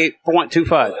give it an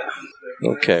 8.25.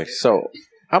 Okay. So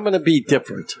I'm going to be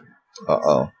different.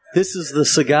 Uh-oh. This is the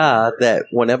cigar that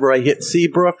whenever I hit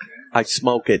Seabrook, I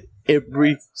smoke it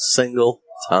every single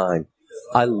time.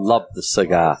 I love the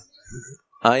cigar.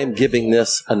 I am giving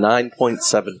this a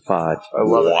 9.75. I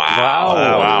love it.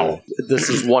 Wow. This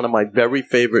is one of my very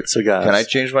favorite cigars. Can I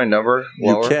change my number?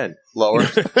 Lower? You can. Lower?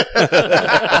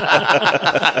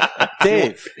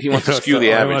 Dave. He wants to skew the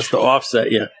He average. wants to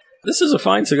offset you. This is a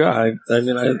fine cigar.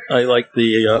 I like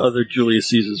the other Julius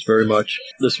Caesars very much.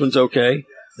 This one's okay.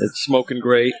 It's smoking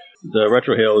great. The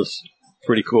retrohale is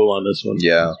pretty cool on this one.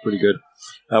 Yeah. It's pretty good.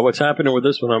 What's happening with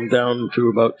this one, I'm down to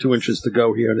about 2 inches to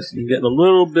go here. And I'm getting a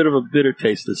little bit of a bitter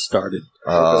taste that's started.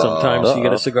 Sometimes you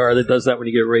get a cigar that does that when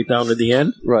you get right down to the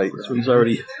end. Right. This one's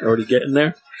already getting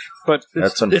there. But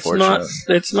That's unfortunate.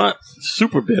 It's not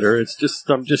super bitter. It's just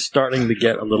I'm just starting to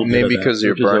get a little bit Maybe of that, because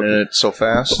you're which is burning okay. it so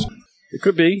fast. It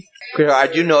could be. Yeah, I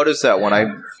do notice that when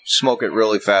I smoke it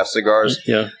really fast, cigars,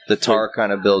 the tar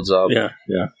kind of builds up. Yeah.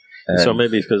 And So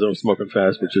maybe it's because I'm smoking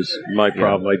fast, which is my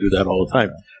problem. I do that all the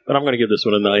time. But I'm going to give this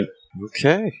one a 9.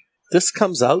 Okay. This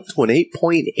comes out to an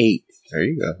 8.8. there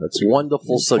you go. That's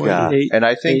Wonderful cigar. 8.8. And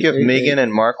I think if Megan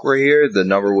and Mark were here, the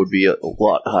number would be a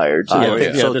lot higher too. I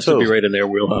think so, this too. would be right in their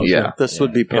wheelhouse. Yeah. This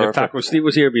would be And if perfect. Taco Steve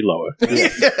was here, it'd be lower.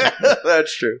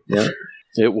 That's true. Yeah.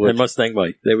 It would. And Mustang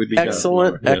Mike, they would be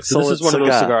Excellent, lower. Yeah. So excellent this is one of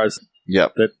those cigar. cigars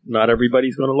Yep. that not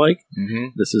everybody's going to like. Mm-hmm.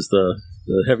 This is the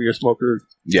heavier smoker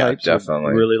Yeah, types would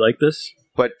definitely. really like this.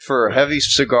 But for a heavy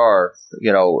cigar,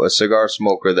 a cigar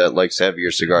smoker that likes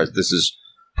heavier cigars, this is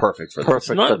perfect for them.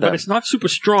 Perfect Not, for but them. it's not super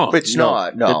strong. It's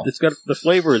not, no. It's got the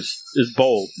flavor is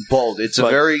bold. Bold. It's a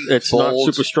but very It's bold.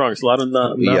 not super strong. It's a lot of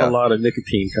not Yeah. a lot of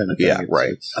nicotine kind of thing. Yeah, It's- right.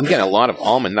 it's- I'm getting a lot of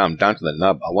almond now. I'm down to the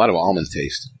nub. A lot of almond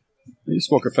taste. You're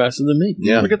smoking faster than me.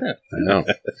 Yeah. Look at that. I know.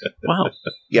 Wow.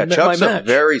 Yeah, You met Chuck's my a match.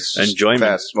 very Enjoyment.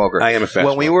 fast smoker. I am a fast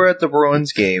When we smoker. were at the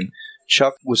Bruins game,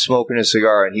 Chuck was smoking a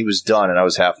cigar, and he was done, and I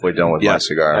was halfway done with my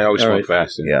cigar. I always All smoke right.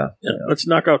 fast. yeah. Yeah, let's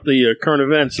knock out the current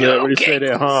events. What do you say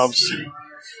there, Hobbs?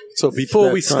 So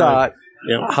before we That time. start,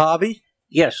 Yeah. Harvey,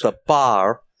 Yes. the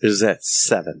bar is at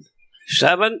 7.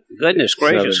 7? Goodness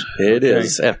gracious. It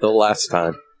is after the last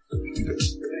time.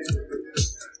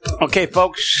 Okay,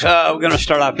 folks, we're going to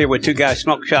start off here with Two Guys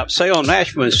Smoke Shop Sale in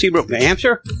Nashua and Seabrook, New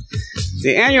Hampshire.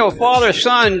 The annual father,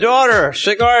 son, daughter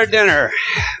cigar dinner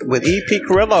with E.P.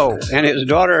 Carrillo and his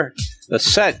daughter. The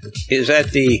set is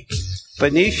at the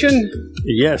Venetian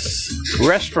Yes.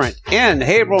 Restaurant in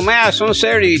Haverhill, Mass. on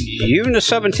Saturday, June the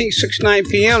 17th, 6 to 9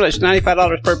 p.m. That's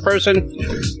 $95 per person.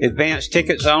 Advance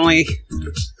tickets only.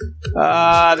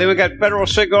 Then we got Federal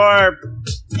Cigar,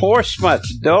 Portsmouth,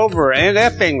 Dover, and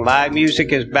Epping. Live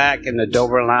music is back in the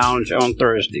Dover Lounge on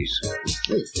Thursdays.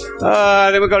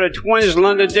 Then we go to Twins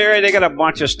Londonderry. They got a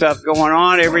bunch of stuff going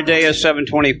on. Every day is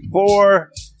 7:24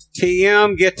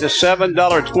 p.m. Get the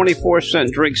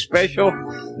 $7.24 drink special.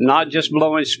 Not Just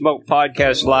Blowing Smoke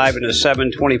podcast live in the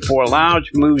 724 Lounge.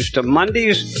 Moves to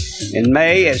Mondays in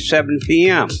May at 7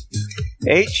 p.m.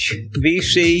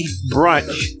 HVC Brunch.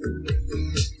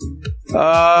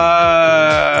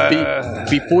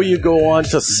 Before you go on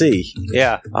to C,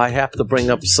 Yeah. I have to bring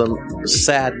up some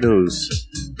sad news.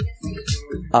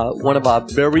 One of our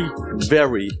very,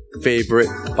 very favorite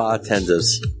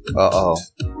bartenders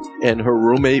and her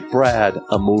roommate Brad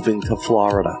are moving to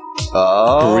Florida.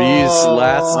 Oh. Bree's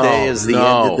last day is the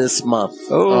end of this month.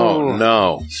 Oh,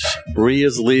 no. Bree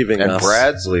is leaving And us.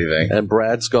 Brad's leaving. And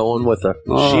Brad's going with her.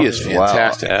 She is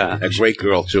fantastic. Yeah. A great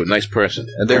girl, too. Nice person.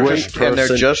 And they're Great just, and they're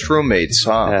person. just roommates,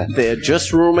 huh? They're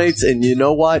just roommates, and you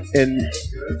know what? And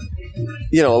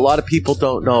a lot of people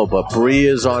don't know, but Bree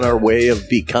is on her way of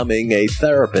becoming a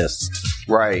therapist,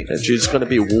 Right. and she's going to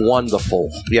be wonderful.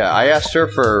 Yeah, I asked her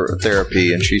for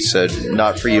therapy, and she said,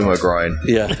 not for you, McGroin.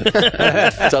 Yeah,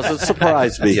 doesn't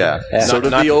surprise me. Yeah. So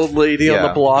did the old lady on the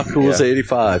Yeah. block who was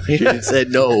 85. She said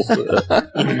no.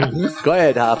 Go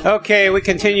ahead, Hop. Okay, we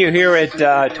continue here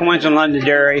at Twins in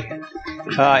Londonderry.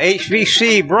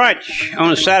 HVC Brunch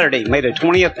on Saturday, May the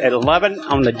 20th at 11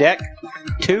 on the deck.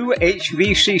 2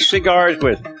 HVC cigars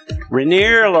with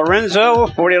Rainier Lorenzo,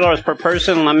 $40 per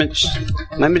person,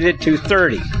 limited to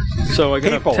 30. So I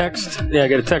got People. a text. Yeah, I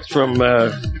got a text from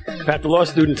Pat, the law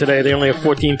student today. They only have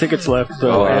 14 tickets left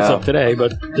as of today,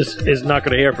 but this is not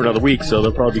going to air for another week, so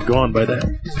they'll probably be gone by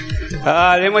then.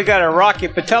 Then we got a Rocky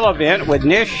Patel event with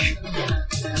Nish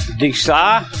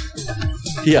Desai.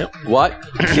 Yeah. What?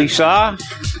 Desai.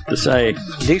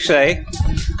 Desai.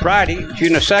 Friday,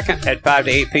 June the 2nd at 5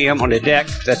 to 8 p.m. on the deck.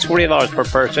 That's $40 per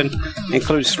person.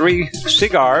 Includes 3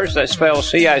 cigars. That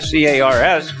spells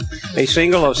CICARS. A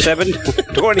single of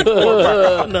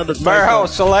 724 Another Barrel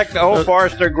Select Old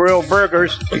Forester Grill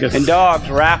Burgers and dogs,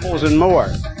 raffles, and more.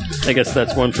 I guess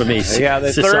that's one for me. Yeah,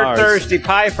 the Cigars. third Thursday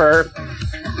Piper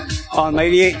on May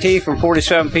the 18th from 4 to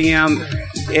 7 p.m.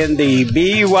 in the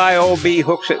BYOB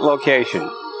Hooksett location.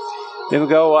 Then we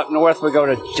go up north. We go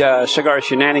to Cigar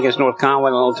Shenanigans, North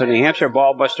Conway, Littleton, New Hampshire.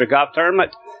 Ballbuster Golf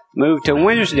Tournament moved to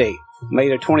Wednesday, May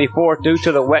the 24th, due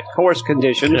to the wet course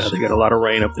conditions. Yeah, they got a lot of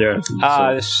rain up there.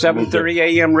 7:30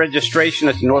 a.m. registration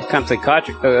at the North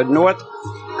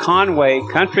Conway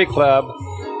Country Club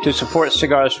to support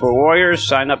Cigars for Warriors.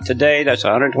 Sign up today. That's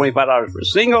 $125 for a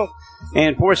single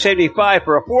and $475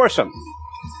 for a foursome.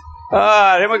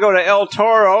 Then we go to El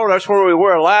Toro. That's where we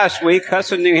were last week.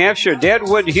 Hudson, New Hampshire.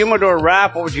 Deadwood Humidor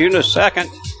Raffle, June the 2nd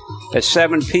at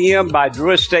 7 p.m. by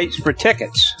Drew Estates for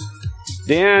tickets.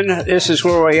 Then, this is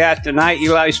where we're at tonight.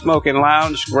 Eli Smoking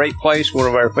Lounge. Great place. One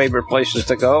of our favorite places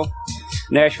to go.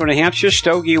 Nashua, New Hampshire.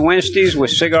 Stogie Wednesdays with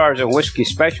cigars and whiskey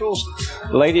specials.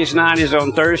 Ladies' Night is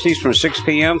on Thursdays from 6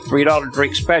 p.m. $3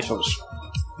 drink specials.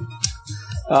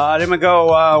 Then we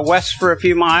go west for a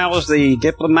few miles. The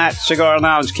Diplomat Cigar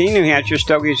Lounge, Keene, New Hampshire.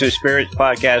 Stogies and Spirits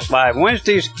podcast live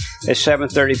Wednesdays at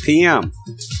 7:30 p.m.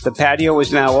 The patio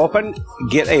is now open.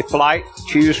 Get a flight.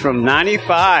 Choose from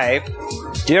 95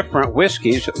 different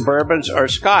whiskeys, bourbons, or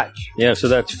scotch. Yeah, so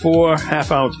that's 4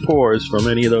 half-ounce pours from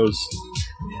any of those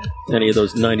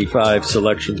 95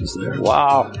 selections there.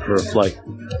 Wow. For a flight.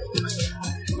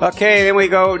 Okay, then we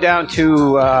go down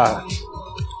to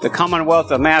the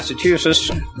Commonwealth of Massachusetts.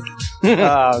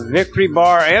 Victory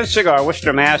Bar and Cigar,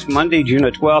 Worcester, Mass. Monday, June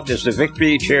the 12th is the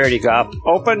Victory Charity Golf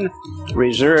Open.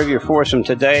 Reserve your foursome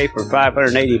today for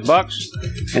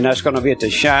 $580, and that's going to be at the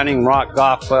Shining Rock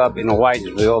Golf Club in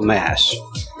Whitesville, Mass.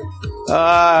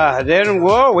 Then,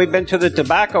 we've been to the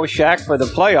Tobacco Shack for the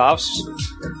playoffs.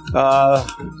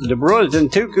 The Bruins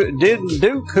didn't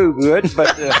do too good,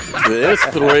 but there's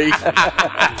 3.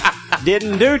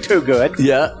 Didn't do too good.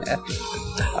 Yeah.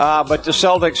 But the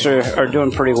Celtics are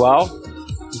doing pretty well.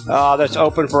 That's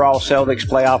open for all Celtics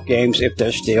playoff games if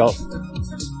they're still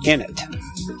in it.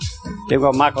 They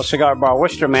go Michael Cigar Bar,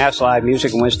 Worcester, Mass. Live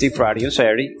music Wednesday, Friday, and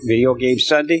Saturday. Video games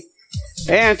Sunday.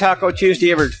 And Taco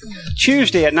Tuesday every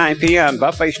Tuesday at 9 p.m.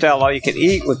 Buffet style, all you can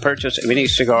eat with purchase of any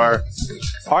cigar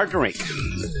or drink.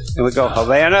 And we go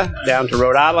Havana down to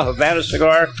Rhode Island. Havana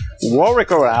Cigar, Warwick,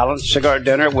 Rhode Island. Cigar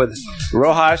dinner with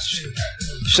Rojas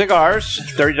Cigars,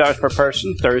 $30 per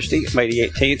person, Thursday, May the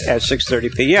 18th at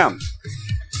 6:30 p.m.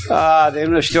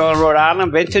 Then we're still in Rhode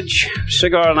Island. Vintage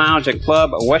Cigar Lounge and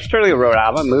Club, Westerly, Rhode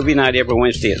Island. Movie night every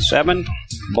Wednesday at 7.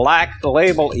 Black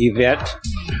Label event,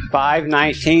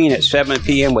 5/19 at 7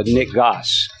 p.m. with Nick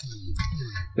Goss.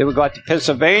 Then we got to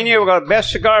Pennsylvania. We got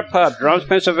Best Cigar Pub, Drums,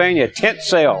 Pennsylvania, tent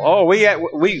sale. Oh, we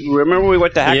remember we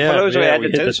went to Hackpalooza. Yeah, we had the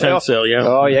tent sale. Yeah.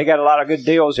 Oh, yeah, got a lot of good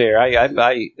deals here.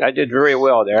 I did very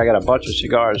well there. I got a bunch of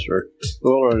cigars for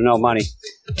little or no money.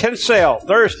 Tent sale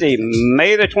Thursday,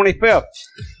 May the 25th.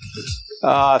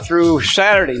 Through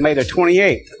Saturday, May the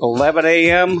 28th, 11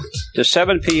 a.m. to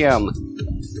 7 p.m.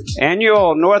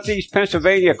 Annual Northeast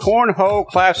Pennsylvania Cornhole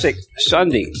Classic,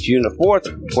 Sunday, June the 4th,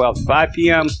 12 to 5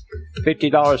 p.m.,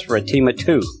 $50 for a team of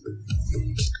 2.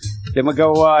 Then we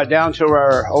go down to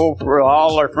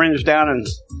all our friends down in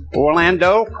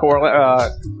Orlando,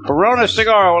 Corona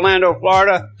Cigar, Orlando,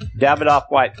 Florida, Davidoff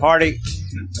White Party.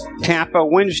 Tampa,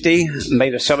 Wednesday, May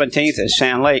the 17th at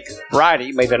Sand Lake.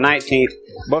 Friday, May the 19th,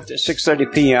 both at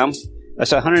 6:30 p.m.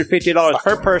 That's $150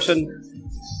 per person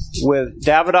with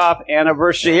Davidoff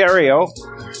Anniversario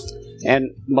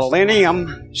and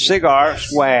Millennium Cigar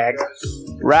Swag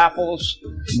raffles.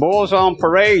 Bulls on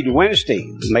Parade, Wednesday,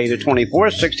 May the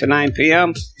 24th, 6 to 9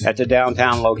 p.m. at the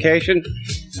downtown location.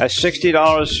 That's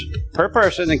 $60 per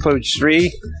person, includes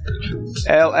 3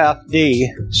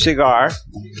 LFD cigar.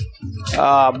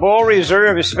 Bull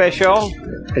Reserve is special.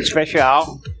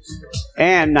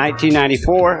 And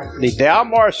 1994, the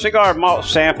Dalmore Cigar Malt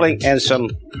sampling and some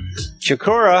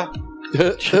Chikura.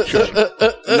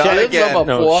 Not again.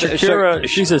 No, Shakira,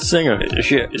 she's a singer.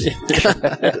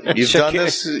 You've done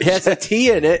this? It has a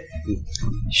T in it.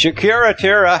 Shakira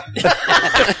Tira.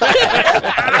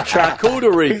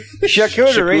 Charcuterie.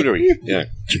 Charcuterie. Yeah.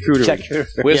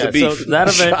 Charcuterie. Where's the beef? So that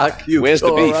event, Where's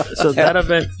the beef? So that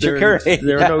event,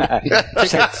 there are no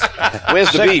tickets.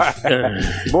 Where's the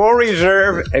beef? Bull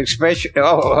Reserve,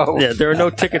 Yeah, there are no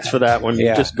tickets for that one.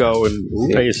 You just go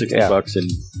and pay $60 and.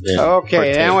 Yeah,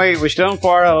 okay, anyway, we're still in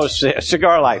Florida.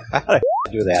 Cigar Life. How the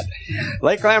do that?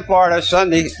 Lakeland, Florida,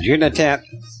 Sunday, June the 10th.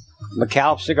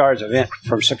 McAuliffe Cigars event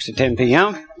from 6 to 10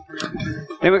 p.m.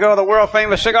 Then we go to the world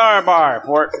famous cigar bar,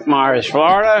 Fort Myers,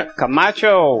 Florida.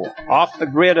 Camacho off the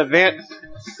grid event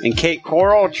in Cape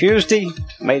Coral, Tuesday,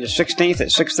 May the 16th at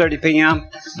 6:30 p.m.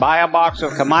 Buy a box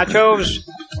of Camachos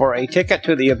for a ticket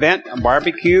to the event, a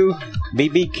barbecue,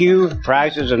 BBQ,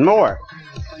 prizes, and more.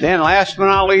 Then, last but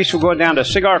not least, we're going down to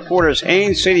Cigar Quarters,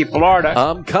 Haines City, Florida.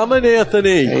 I'm coming,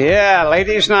 Anthony. Yeah,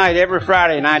 ladies' night every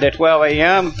Friday, 9 to 12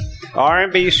 a.m.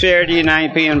 R&B Saturday,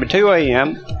 9 p.m. to 2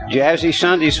 a.m. Jazzy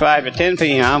Sundays, 5 to 10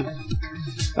 p.m.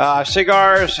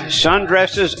 Cigars,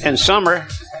 sundresses, and summer.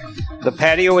 The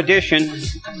Patio Edition,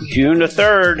 June the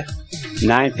 3rd,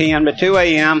 9 p.m. to 2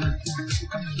 a.m.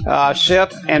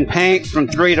 Sip and paint from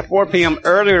 3 to 4 p.m.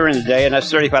 earlier in the day, and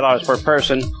that's $35 per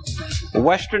person.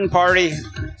 Western Party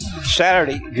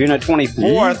Saturday, June the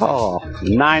 24th,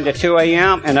 9 to 2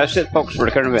 a.m., and that's it, folks, for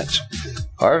the current events.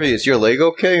 Harvey, is your leg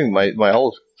okay?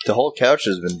 The whole couch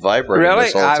has been vibrating Really?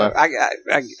 this whole time.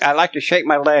 I like to shake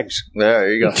my legs.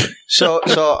 There you go. So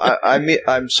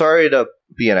I'm sorry to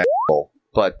be an asshole,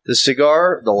 but the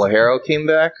cigar, the Ligero, came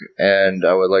back, and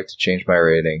I would like to change my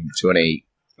rating to an 8.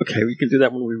 Okay, we can do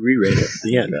that when we re-rate it at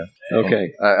the end.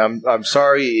 Okay. I'm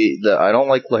sorry that I don't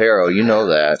like Ligero. You know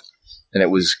that, and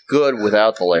it was good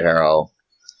without the Ligero.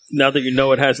 Now that you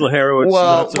know it has Ligero, it's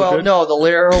not so good? No, the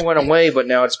Ligero went away, but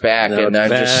now it's back,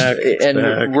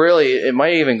 really, it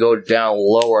might even go down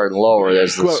lower and lower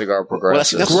as the cigar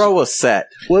progresses. Grow a set,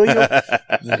 will you?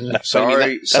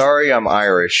 Sorry, I'm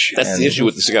Irish. That's the issue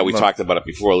with the cigar. We talked about it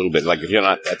before a little bit. Like, if you're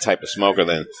not that type of smoker,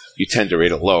 then you tend to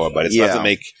rate it lower, but it doesn't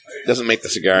make the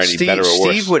cigar any better or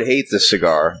worse. Steve would hate the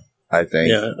cigar, I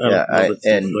think.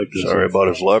 Sorry about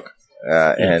his luck.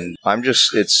 And I'm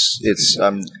just,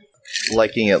 I'm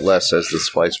liking it less as the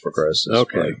spice progresses.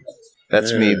 Okay.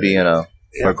 That's me being a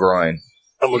groin.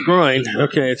 I'm a groin.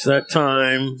 Okay, it's that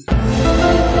time.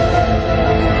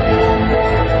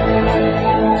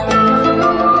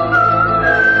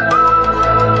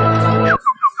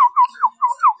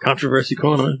 Controversy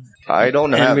corner. I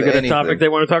don't have we got anything. a topic they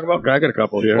want to talk about? I got a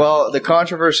couple here. Well, the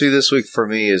controversy this week for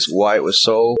me is why it was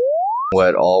so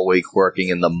wet all week working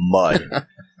in the mud.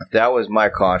 That was my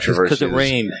controversy. Because it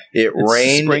rained. It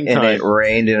rained, and it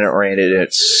rained, and it rained, and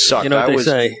it sucked. You know what they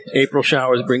say? April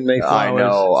showers bring May flowers. I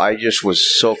know. I just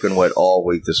was soaking wet all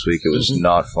week this week. It was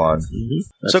not fun.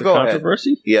 That's so a go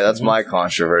controversy? ahead. Yeah, that's my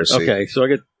controversy. Okay, so I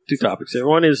got two topics here.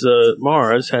 One is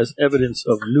Mars has evidence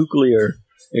of nuclear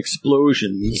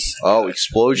explosions. Oh,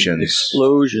 explosions.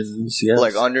 Explosions, yes.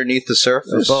 Like underneath the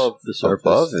surface? Above the surface.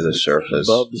 Above the surface.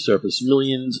 Above the surface.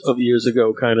 Millions of years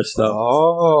ago kind of stuff.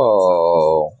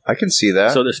 Oh, I can see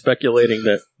that. So they're speculating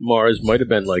that Mars might have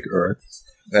been like Earth,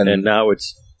 and now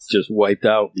it's just wiped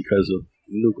out because of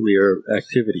nuclear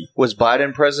activity. Was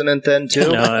Biden president then,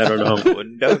 too? No, I don't know.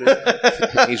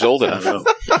 He's old enough. I don't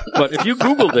know. But if you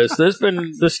Google this, this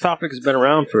topic has been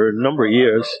around for a number of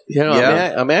years. You know,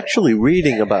 I'm actually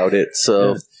reading about it.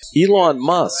 So Elon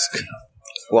Musk.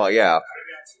 Well, yeah.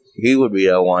 He would be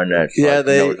the one that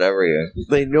knows everything.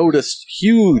 They noticed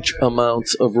huge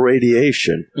amounts of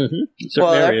radiation.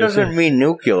 Well, that doesn't mean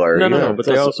nuclear. No, but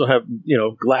they also have,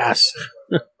 glass.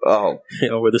 Oh.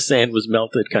 Where the sand was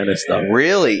melted kind of stuff.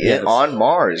 Really? Yes. On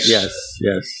Mars? Yes.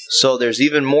 So there's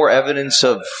even more evidence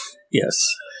of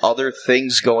other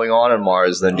things going on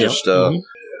Mars than just a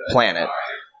planet.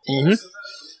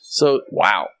 So,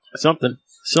 wow. Something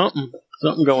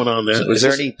going on there. Was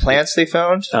there any plants they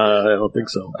found? I don't think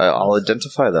so. I'll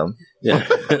identify them. Yeah,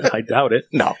 I doubt it.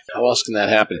 No. How else can that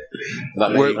happen?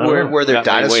 Were there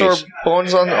dinosaur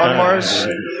bones on Mars?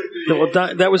 Well,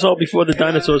 that was all before the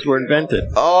dinosaurs were invented.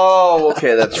 Oh,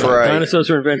 okay, that's right. Dinosaurs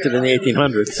were invented in the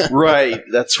 1800s. Right,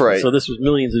 that's right. So this was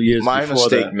millions of years My before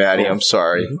mistake, that. Maddie. I'm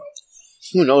sorry.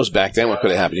 Who knows back then what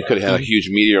could have happened? You could have had a huge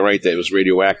meteorite that was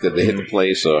radioactive that hit the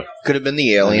place. Or could have been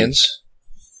the aliens.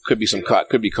 Could be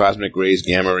cosmic rays,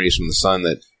 gamma rays from the sun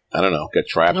that, I don't know, got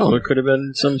trapped. No, it could have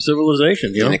been some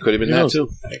civilization. And it could have been that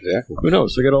too. Exactly. Who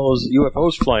knows? They got all those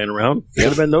UFOs flying around. Could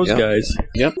have been those guys.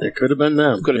 Yep. It could have been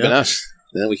them. Could have been us.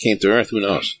 And then we came to Earth. Who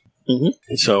knows?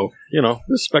 So,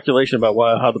 there's speculation about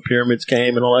how the pyramids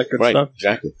came and all that good stuff.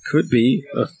 Exactly. Could be.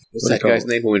 What's that guy's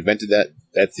name who invented that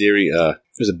theory?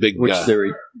 There's a big... Which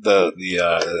theory? The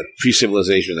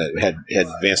pre-civilization that had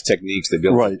advanced techniques. They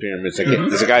built the pyramids.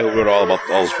 There's a guy who wrote all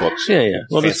those books. Yeah.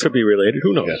 Well, this could be related.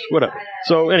 Who knows? Whatever.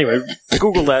 So, anyway,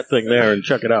 Google that thing there and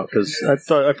check it out, because I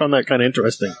found that kind of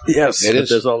interesting. Yes. It is.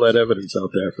 There's all that evidence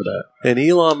out there for that. And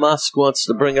Elon Musk wants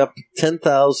to bring up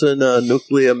 10,000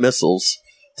 nuclear missiles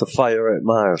to fire at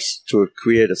Mars to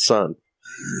create a sun.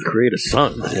 Create a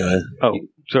sun? Yeah. Oh,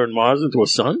 turn Mars into a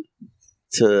sun?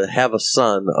 To have a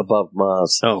sun above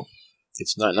Mars. Oh.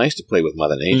 It's not nice to play with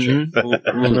Mother Nature.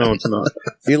 No, it's not.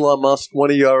 Elon Musk, one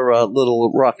of your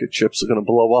little rocket ships are going to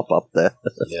blow up there.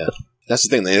 Yeah. That's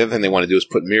the thing. The other thing they want to do is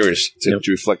put mirrors to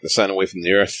reflect the sun away from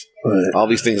the Earth. Right. All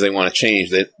these things they want to change.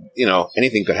 That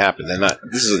anything could happen. They're not.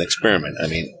 This is an experiment. I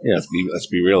mean, let's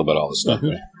be real about all this stuff.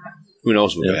 Right? Who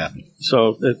knows what could happen?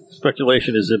 So the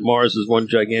speculation is that Mars is one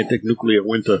gigantic nuclear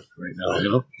winter right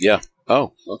now. Yeah.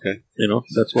 Oh, okay.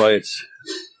 That's why it's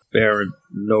barren,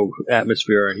 no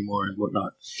atmosphere anymore and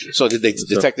whatnot. So did they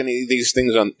detect any of these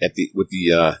things with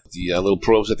the little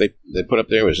probes that they put up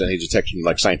there? Was there any detection,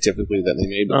 like scientifically, that they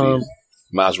made with the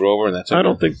Mars rover and that's? I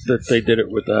don't think that they did it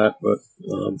with that, but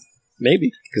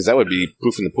Maybe. Because that would be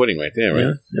proof in the pudding right there,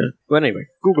 right? Yeah. But anyway,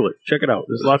 Google it. Check it out.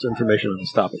 There's lots of information on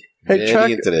this topic. Hey, Yeah,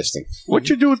 Chuck, into this thing. what'd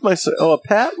you do with my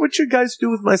Pat? What'd you guys do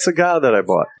with my cigar that I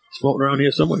bought? It's floating around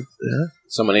here somewhere. Yeah.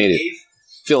 Someone ate it.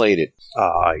 Phil ate it.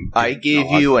 I gave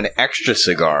you an extra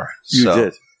cigar. You so.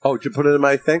 did. Oh, did you put it in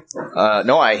my thing?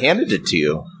 No, I handed it to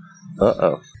you.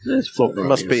 Uh-oh. It's floating It around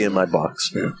must here be in somewhere. my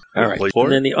box. Yeah. All right.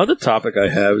 And then the other topic I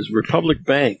have is Republic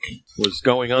Bank was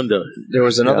going under. There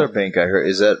was another bank I heard.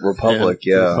 Is that Republic?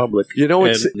 Yeah. Republic. You know,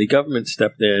 and the government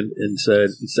stepped in and said,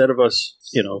 instead of us,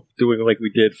 doing like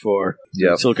we did for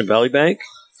Silicon Valley Bank,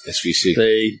 SVC.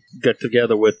 they got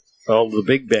together with all the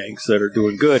big banks that are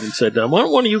doing good and said, why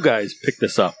don't one of you guys pick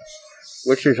this up?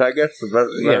 Which is, I guess, the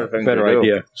better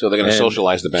idea. So they're going to And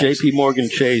socialize the banks. JP Morgan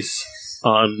Chase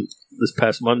on this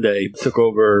past Monday took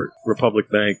over Republic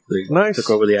Bank. They took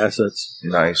over the assets.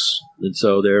 Nice. And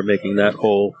so they're making that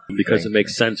whole because it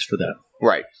makes sense for them.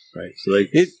 Right. Right. So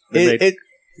they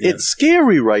it's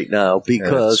scary right now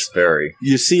because It's very.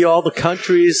 you see all the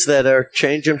countries that are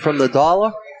changing from the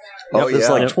dollar. Oh, There's yeah.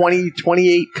 like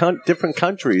 28 different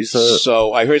countries.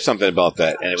 So I heard something about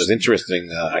that, and it was interesting.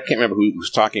 I can't remember who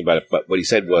was talking about it, but what he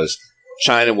said was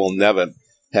China will never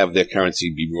have their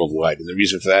currency be worldwide. And the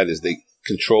reason for that is they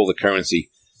control the currency.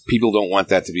 People don't want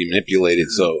that to be manipulated,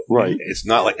 so Right. it's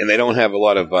not like – and they don't have a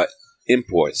lot of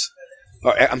imports.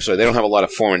 I'm sorry, they don't have a lot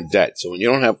of foreign debt. So when you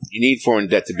need foreign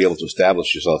debt to be able to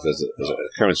establish yourself as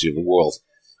a currency of the world.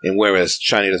 And whereas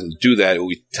China doesn't do that, it will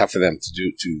be tough for them to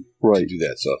do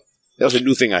that. So that was a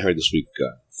new thing I heard this week,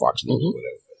 Fox News or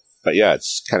whatever. But yeah,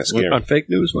 it's kind of scary. On fake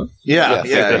news, what? Yeah,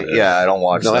 fake news. I don't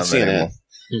watch No, them that's CNN. anymore.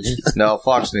 No,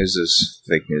 Fox News is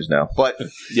fake news now. But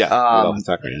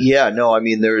I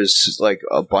mean, there's like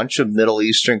a bunch of Middle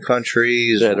Eastern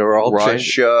countries that are all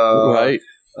Russia, right?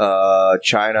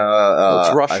 China.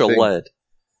 It's Russia led.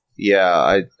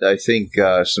 Yeah, I think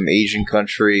some Asian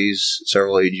countries,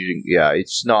 several Asian. Yeah,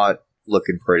 it's not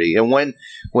looking pretty. And when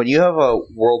you have a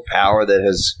world power that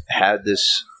has had this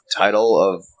title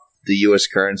of the U.S.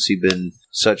 currency been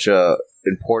such a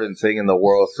important thing in the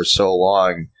world for so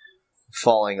long,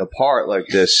 falling apart like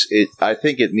this, I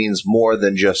think it means more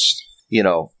than just,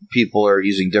 people are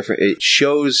using different. It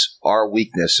shows our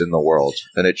weakness in the world,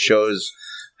 and it shows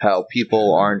how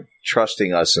people aren't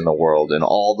trusting us in the world and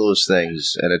all those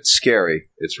things, and it's scary.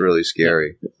 It's really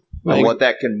scary. And what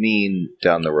that can mean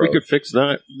down the road. We could fix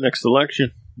that next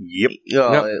election. Yep.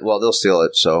 Well, they'll steal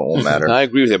it, so it won't matter. I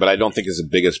agree with you, but I don't think it's the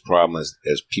biggest problem as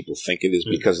people think it is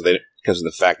because of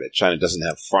the fact that China doesn't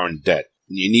have foreign debt.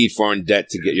 You need foreign debt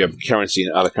to get your currency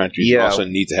in other countries. Yeah. You also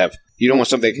need to have. You don't want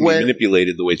something that can be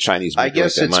manipulated the way Chinese. I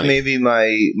guess their it's money. maybe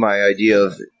my idea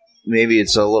of maybe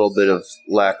it's a little bit of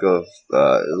lack of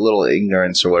a little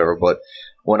ignorance or whatever. But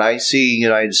when I see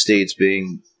United States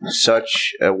being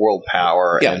such a world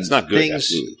power, and it's not good. Things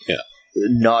Absolutely. Yeah.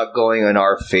 not going in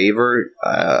our favor,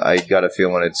 I got a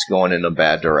feeling it's going in a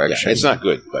bad direction. Yeah, it's not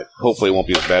good, but hopefully it won't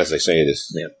be as bad as they say it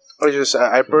is. Yeah.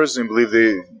 I personally believe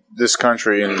this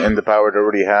country and the power it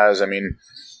already has. I mean,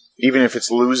 even if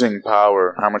it's losing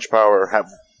power, how much power have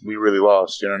we really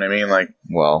lost? You know what I mean? Like,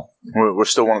 well, we're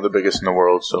still one of the biggest in the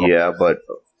world. So yeah, but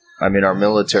I mean, our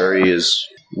military is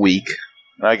weak.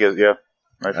 I guess, yeah.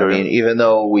 I mean, even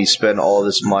though we spend all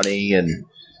this money and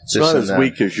it's not as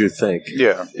weak as you think.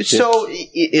 Yeah. So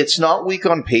it's not weak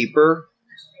on paper,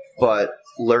 but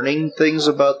learning things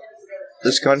about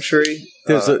this country.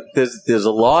 There's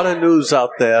a lot of news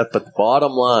out there, but the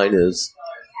bottom line is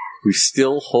we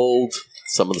still hold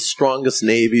some of the strongest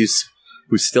navies.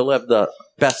 We still have the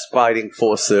best fighting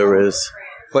force there is.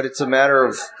 But it's a matter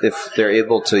of if they're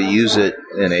able to use it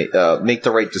and make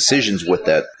the right decisions with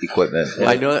that equipment.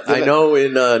 I know.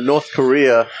 In North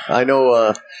Korea,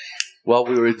 while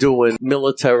we were doing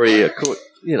military,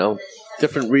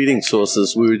 different reading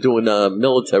sources, we were doing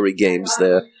military games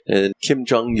there, and Kim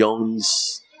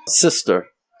Jong-un's sister,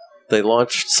 they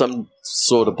launched some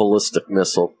sort of ballistic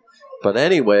missile. But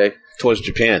anyway, towards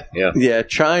Japan, yeah,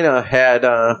 China had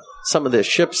some of their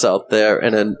ships out there,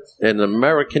 and an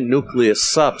American nuclear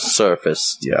sub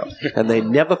surfaced. Yeah, and they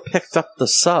never picked up the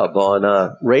sub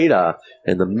on radar.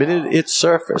 And the minute it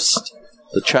surfaced,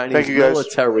 the Chinese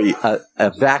military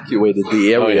evacuated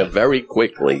the area very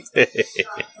quickly.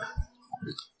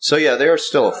 So yeah, they're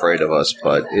still afraid of us,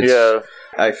 but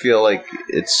I feel like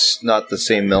it's not the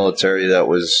same military that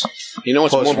was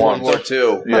it's post World War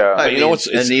II. Yeah, I mean,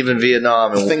 and even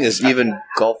Vietnam, and the thing is, even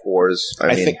Gulf Wars.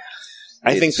 I think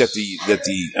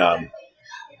that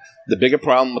the bigger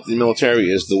problem with the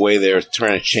military is the way they're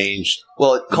trying to change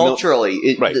Well,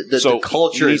 culturally, Right. the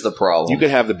culture is the problem. You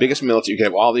could have the biggest military, you could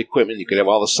have all the equipment, you could have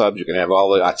all the subs, you could have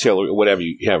all the artillery, whatever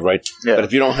you have, right? Yeah. But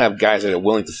if you don't have guys that are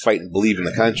willing to fight and believe in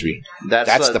the country,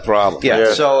 that's the problem. Yeah.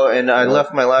 Yeah. So, and I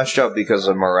left my last job because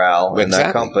of morale in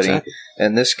that company. Exactly.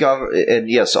 And this and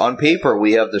yes, on paper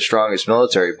we have the strongest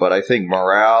military, but I think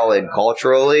morale and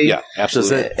culturally, Yeah,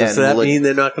 absolutely. Does that mean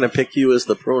they're not going to pick you as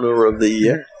the pruner of the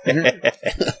year? No,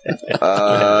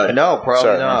 probably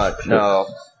Sorry, not. No,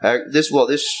 this.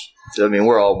 I mean,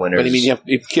 we're all winners. But I mean, you have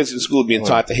kids in school being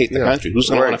taught to hate the country. Who's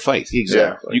going to want to fight?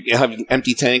 Exactly. You can have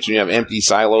empty tanks and you have empty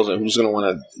silos, and who's going to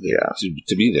want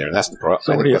to be there? And that's the problem.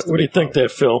 So what do you think there,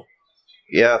 Phil?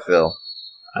 Yeah, Phil.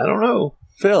 I don't know.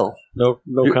 Phil, No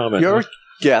comment. you're a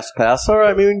gas passer.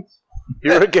 I mean,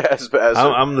 You're a gas passer.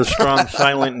 I'm the strong,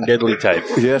 silent, and deadly type.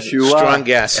 yes, you Strong are.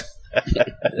 gas.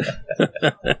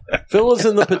 Phil is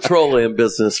in the petroleum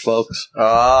business, folks.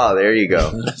 Ah, there you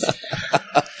go.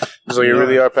 So you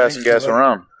really are passing gas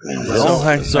around. So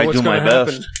I what's do my gonna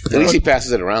happen? best. At least he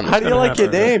passes it around. How do you like your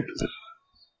name?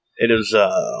 It is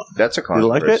That's a You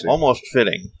like controversy. it? almost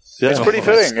fitting. It's pretty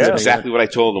fitting, That's yeah. exactly what I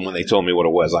told them when they told me what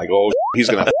it was. Like, oh, he's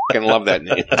going to fucking love that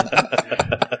name.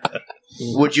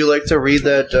 Would you like to read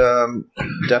that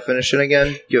definition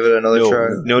again? Give it another try.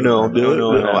 No.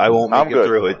 I won't make I'm it good.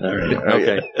 through it. All right.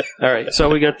 Okay. All right. So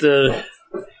we got the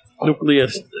nuclear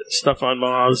stuff on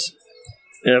Mars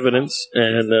evidence,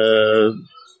 and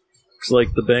looks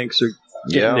like the banks are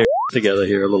getting Yeah. their together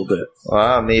here a little bit.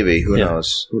 Maybe. Who Yeah.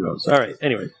 knows? Who knows? All right.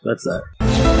 Anyway, that's that.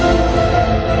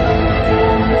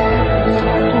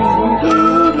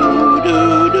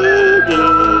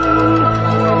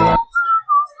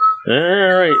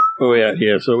 All right. Where we at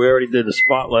here? So we already did the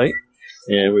spotlight,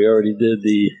 and we already did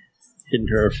the Hidden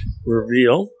Turf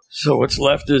reveal. So what's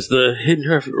left is the Hidden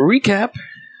Turf recap.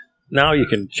 Now you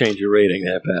can change your rating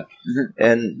there, Pat.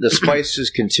 And the spice is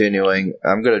continuing.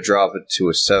 I'm going to drop it to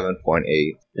a 7.8.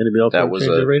 Anybody else That want was to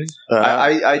change a- their rating?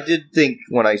 I did think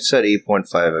when I said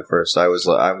 8.5 at first, I was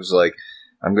like,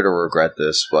 I'm going to regret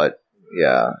this, but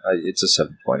yeah, it's a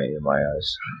 7.8 in my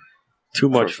eyes. Too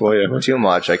much for you. Too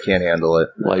much. I can't handle it.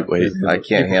 Lightweight. I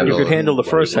can't handle You it. could handle the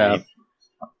first half.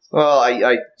 Well,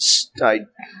 I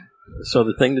So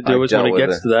the thing to do I is when dealt it with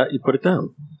gets it. to that, you put it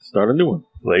down. Start a new one.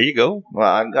 There you go. Well,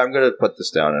 I'm going to put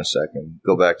this down in a second.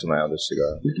 Go back to my other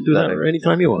cigar. You can do that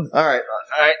anytime you want. All right.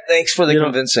 Thanks for the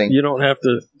convincing. You don't have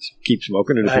to keep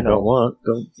smoking it if you don't want.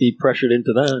 Don't be pressured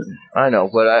into that. I know,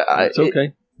 but It's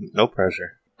okay. No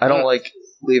pressure. I don't like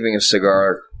leaving a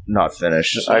cigar not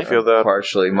finished. I feel that.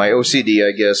 Partially. My OCD,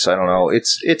 I guess. I don't know.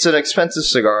 It's an expensive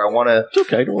cigar. I want to. It's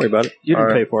okay. Don't worry about it. You didn't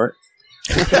All right. pay for it.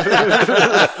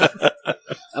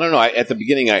 I don't know. At the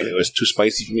beginning, it was too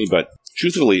spicy for me, but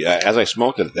truthfully, as I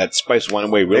smoked it, that spice went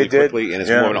away really It did, quickly, and it's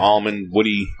yeah. more of an almond,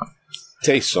 woody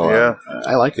taste. So Yeah.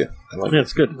 I like it. Yeah,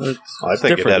 it's good. It's I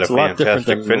think it different. had a It's a lot different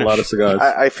fantastic than a lot finish. of cigars.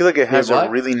 I feel like it has Yeah, a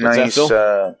what? really What's that, nice.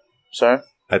 Phil? Sorry?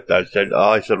 I said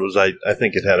all I said was I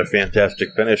think it had a fantastic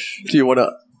finish. Do you want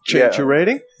to change Yeah. your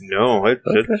rating? No, it's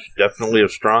definitely a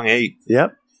strong 8.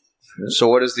 Yep. So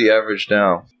what is the average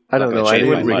now? I don't know. I change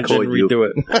didn't my mind. record you. Redo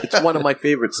it. It's one of my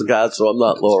favorite cigars, so I'm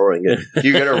not lowering it.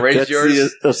 You got to raise That's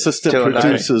yours? the assistant to a nine.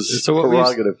 producer's So what were you-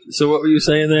 prerogative. So what were you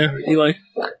saying there, Eli?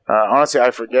 Honestly,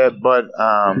 I forget, but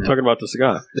I'm talking about the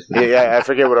cigar. yeah, I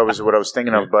forget what I was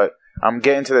thinking of, but I'm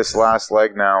getting to this last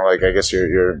leg now. Like I guess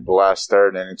you're the last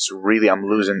third, and it's really I'm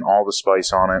losing all the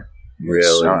spice on it.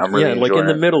 Really? I'm really Yeah, like in enjoying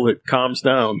the it. middle, it calms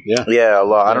down. Yeah, a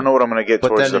lot. I don't know what I'm going to get But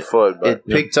towards then the foot, but It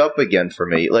picked up again for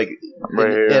me. Like Right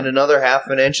here. in another half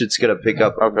an inch, it's going to pick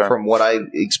up Okay. from what I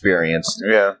experienced.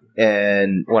 yeah,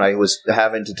 And when I was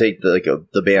having to take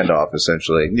the band off,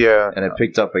 essentially, yeah. and it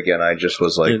picked up again, I just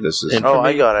was like, And- "This is." and- Oh, for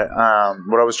I me- got it.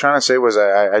 What I was trying to say was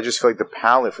I just feel like the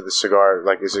palette for the cigar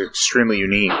like is extremely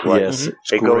unique. Like, Yes,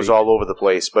 it's it goes great. all over the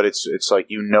place, but it's like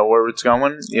you know where it's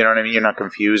going. You know what I mean? You're not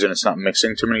confused, and it's not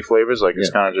mixing too many flavors. Like it's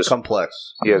kind of just complex.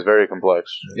 yeah, it's very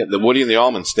complex. Yeah, the woody and the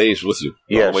almond stays with you.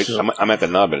 Yes. Wait, I'm at the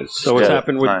nub, and it's So what's Yeah,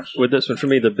 happened with, nice. with this one for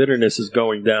me? The bitterness is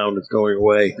going down. It's going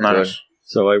away. Nice.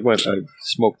 So I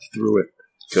smoked through it.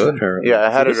 Good. Apparently. Yeah,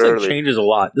 I had So it this thing early. changes a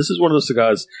lot. This is one of the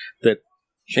cigars that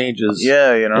changes.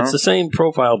 Yeah, you know. It's the same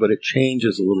profile, but it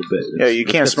changes a little bit. Yeah, you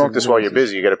can't smoke this while you're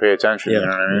busy. You got to pay attention. Yeah. You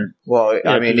know what I mean? Well,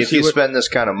 Yeah, I mean, do you if see you what- spend this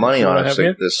kind of money see what on I have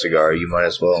here? this cigar, you might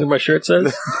as See what well. my shirt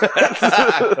says?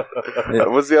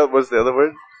 What's the other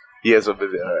word? Yes, I'm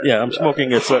busy. All right. Yeah, I'm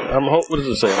smoking. What does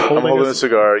it say? I'm holding a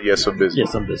cigar. Yes, I'm busy.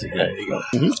 Yes, I'm busy. There you go.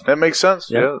 That makes sense.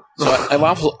 Yeah. Yeah. So I've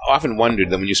often wondered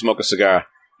that when you smoke a cigar,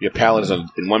 your palate is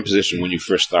in one position when you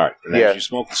first start. And Yeah. as you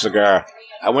smoke the cigar,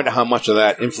 I wonder how much of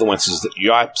that influences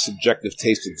your subjective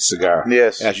taste of the cigar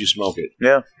Yes. as you smoke it.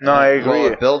 Yeah. No, I agree.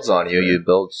 Well, it builds on you. You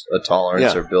build a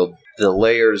tolerance, Yeah. or build the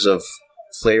layers of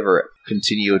flavor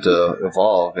continue to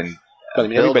evolve and. But I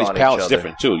mean, build everybody's on each palate's other.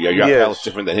 different too. Your Yes. palate's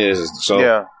different than his. So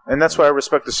Yeah, and that's why I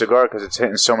respect the cigar, because it's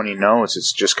hitting so many notes.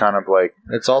 It's just kind of like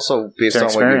It's also based an on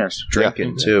what you're experience.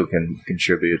 drinking too, can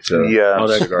contribute to Yeah. Oh,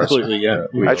 that's cigars. completely, yeah.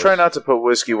 I try not to put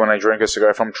whiskey when I drink a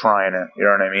cigar if I'm trying it. You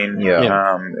know what I mean? Yeah.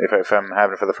 If I'm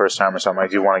having it for the first time or something, I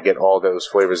do want to get all those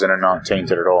flavors in and not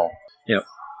tainted at all. Yep.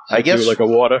 I guess Do like a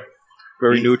water,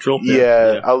 very neutral.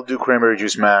 Yeah, I'll do cranberry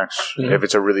juice max Mhm. if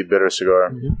it's a really bitter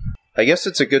cigar. I guess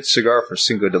it's a good cigar for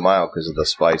Cinco de Mayo because of the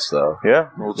spice, though. Yeah,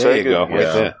 we'll there take you go. it. Right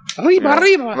Yeah. there.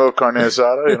 Yeah. A little carne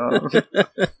asada, you know.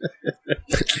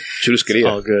 Churrascaria.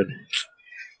 All good.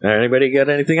 Anybody got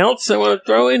anything else I want to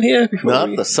throw in here? before No,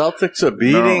 we- the Celtics are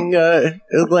beating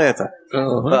Atlanta.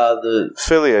 The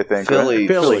Philly, I think. Philly,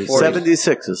 Philly, 40.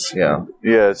 76ers. Yeah,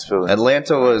 Yeah, it's Philly.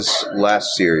 Atlanta was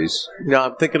last series. No,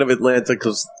 I'm thinking of Atlanta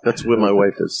because that's where my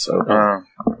wife is. So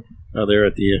Oh, they're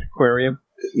at the aquarium.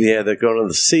 yeah, they're going to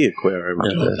the Sea Aquarium.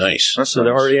 Oh, nice. That's So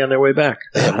they're nice. already on their way back.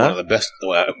 They have one of the best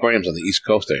aquariums on the East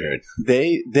Coast, I heard.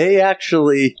 They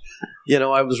actually,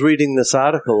 I was reading this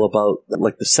article about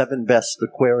like the 7 best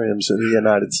aquariums in the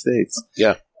United States.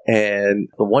 Yeah. And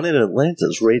the one in Atlanta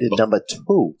is rated number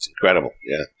 2. It's incredible.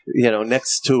 Yeah.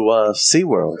 Next to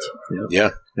SeaWorld. Yeah.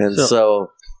 And So-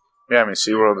 so Yeah, I mean,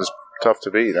 SeaWorld is tough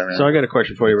to beat. I mean, So I got a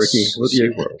question for you, Ricky.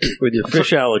 With your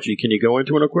fish allergy, can you go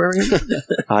into an aquarium?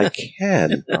 I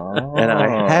can, and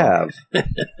I have.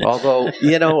 Although,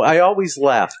 I always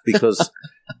laugh because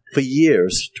for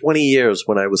years, 20 years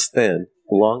when I was thin,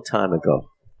 a long time ago,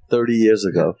 30 years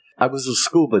ago, I was a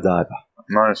scuba diver.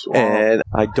 nice. Wow. And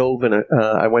I dove in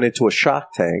I went into a shark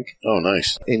tank Oh,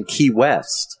 nice. in Key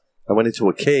West. I went into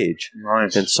a cage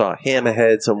Nice. and saw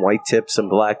hammerheads and white tips and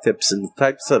black tips and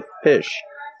types of fish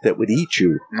that would eat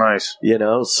you, Nice.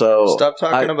 so. Stop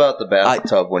talking about the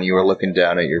bathtub when you were looking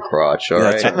down at your crotch. All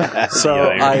That's right. right. So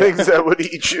Yeah, Things that would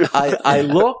eat you. I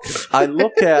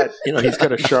look at, He's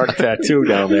got a shark tattoo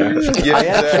down there.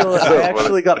 I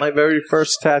actually got my very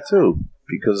first tattoo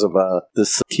because of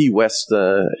this Key West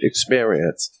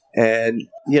experience. And,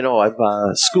 I've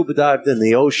scuba dived in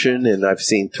the ocean and I've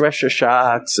seen thresher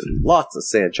sharks and lots of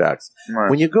sand sharks. Right.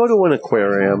 When you go to an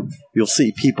aquarium, you'll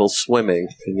see people swimming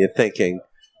and you're thinking,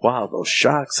 wow, those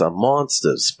sharks are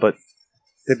monsters. But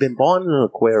they've been born in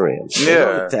aquariums. They Yeah.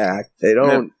 don't attack. They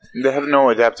don't. They have no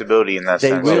adaptability in that They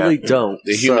sense. really yeah. don't.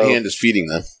 The human So, hand is feeding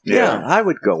them. Yeah, I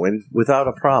would go in without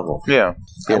a problem. Yeah.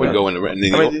 I would go in the, in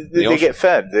the, I mean, the they ocean. get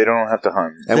fed. They don't have to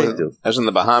hunt. I They was, do. I was in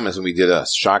the Bahamas and we did a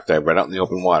shark dive right out in the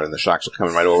open water, and the sharks were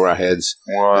coming right over our heads.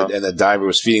 Wow. And the diver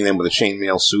was feeding them with a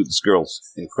chainmail suit. This girl's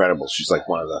incredible. She's like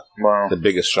one of Wow. the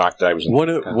biggest shark divers. In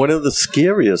One of the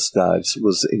scariest dives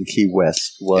was in Key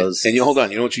West. and you hold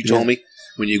on. You know what you told me?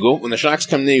 When the sharks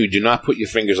come near you, do not put your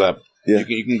fingers up. Yeah.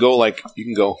 You can go like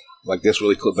this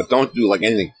really close, but don't do like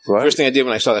anything. Right. First thing I did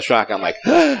when I saw the shark, I'm like,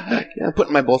 I'm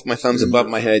putting both my thumbs above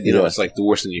my head. You know, it's like the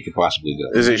worst thing you could possibly do.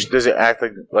 Does it act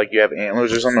like you have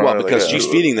antlers or something? Well, Or because like she's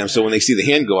feeding them, so when they see the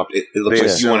hand go up, it looks They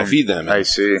like you want to assume- feed them. I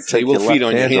see. They will your feed left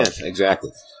on your hand hand. off. Exactly.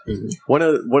 One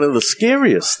of the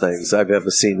scariest things I've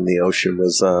ever seen in the ocean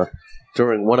was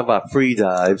during one of our free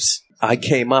dives. I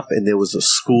came up and there was a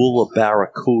school of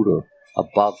barracuda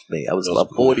above me. I was about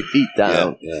 40 feet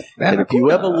down. Yeah. And if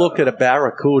you ever look at a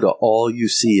barracuda, all you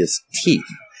see is teeth,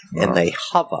 and they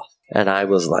hover. And I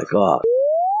was like, oh.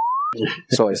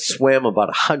 So I swam about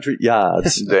 100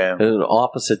 yards Damn. in an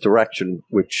opposite direction,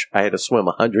 which I had to swim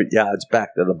 100 yards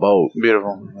back to the boat.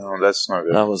 Beautiful. No, that's not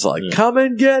good. I was like, come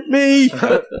and get me.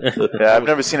 Yeah, I've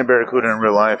never seen a barracuda in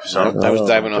real life. So I was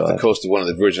diving off God. the coast of one of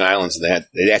the Virgin Islands, and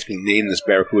they actually named this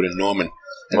barracuda Norman.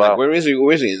 And Wow. like, where is he?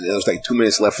 Where is he? And there was like 2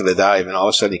 minutes left for the dive, and all of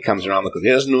a sudden he comes around looking,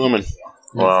 here's Norman.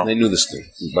 Wow. And they knew this thing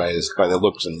by their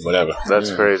looks and whatever.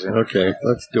 That's crazy. Okay,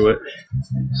 let's do it.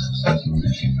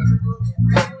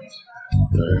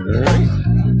 All right.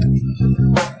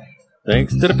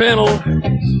 Thanks to the panel.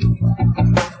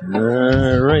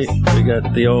 All right, we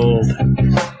got the old.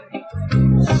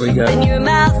 We got. In your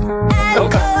mouth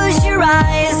and close your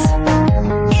eyes.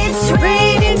 It's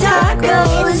raining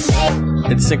tacos.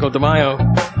 It's Cinco de Mayo.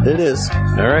 It is.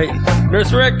 All right,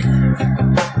 Nurse Rick.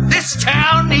 This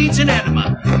town needs an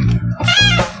enema.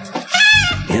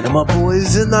 Enema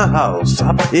Boys in the house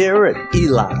up here at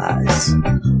Eli's.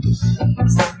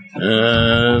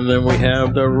 And then we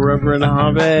have the Reverend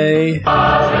Harvey.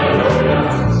 Hallelujah!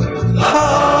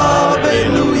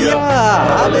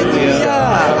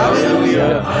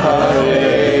 Hallelujah!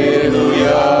 Hallelujah!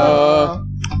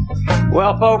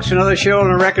 Well, folks, another show in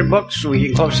the record books. We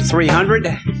get close to 300.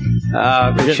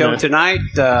 Good show tonight.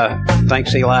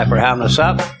 Thanks, Eli, for having us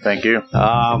up. Thank you.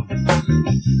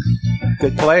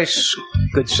 Good place,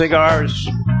 good cigars,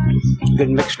 good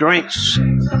mixed drinks.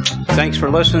 Thanks for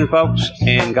listening, folks,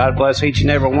 and God bless each and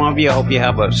every one of you. I hope you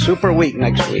have a super week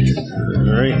next week.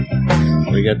 All right.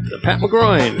 We got Pat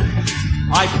McGroin.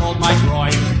 I pulled my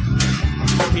groin.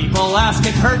 People ask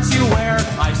it hurts you where?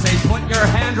 I say put your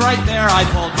hand right there. I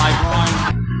pulled my groin.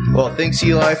 Well, thanks,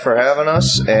 Eli, for having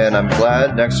us, and I'm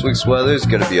glad next week's weather is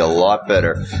going to be a lot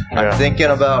better. I'm thinking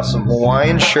about some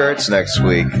Hawaiian shirts next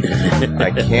week.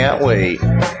 I can't wait.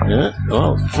 Yeah.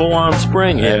 Well, full-on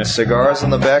spring here. And cigars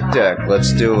on the back deck.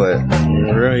 Let's do it.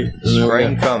 All right.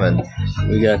 Spring coming.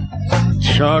 We got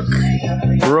chuck,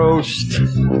 roast.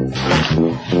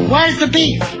 Where's the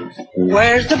beef?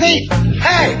 Where's the beef?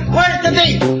 Hey, where's the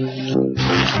beef?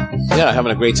 Yeah,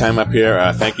 having a great time up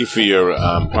here. Thank you for your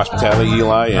hospitality,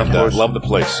 Eli, and love the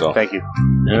place. So thank you.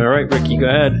 All right, Ricky, go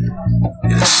ahead. Real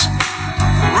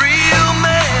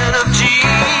man of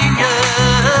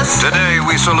genius. Today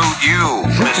we salute you,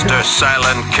 Mr.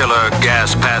 Silent Killer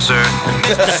Gas Passer.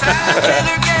 Mr. Silent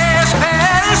Killer Gas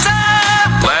Passer.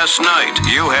 Last night,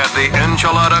 you had the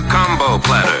enchilada combo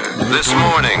platter. This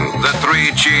morning, the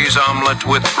 3-cheese omelet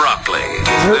with broccoli.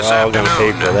 This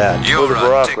afternoon, you're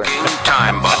a ticking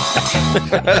time bomb.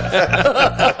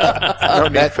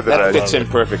 That fits in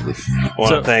perfectly. I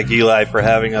want to thank Eli for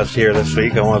having us here this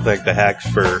week. I want to thank the Hacks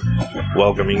for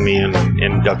welcoming me in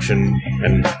induction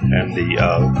and the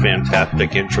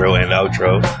fantastic intro and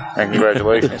outro. And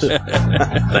congratulations.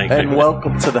 Thank you. And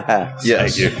welcome to the Hacks.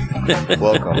 Yes. Thank you.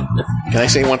 Welcome. Can I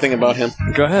say one thing about him?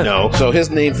 Go ahead. No. So his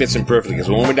name fits in perfectly because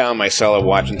when we're down in my cellar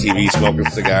watching TV, smoking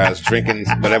cigars, drinking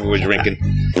whatever we're drinking,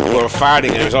 we were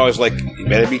farting, and it was always like, you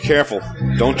better be careful.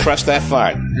 Don't trust that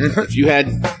fart. If you had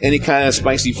any kind of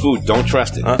spicy food, don't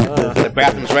trust it. The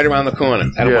bathroom's right around the corner.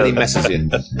 I don't want any messes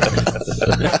in.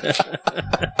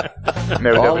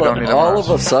 All of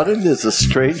a sudden, there's a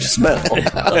strange smell. All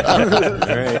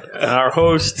right. Our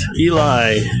host,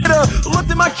 Eli. Looked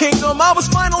at my kingdom, I was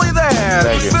finally there.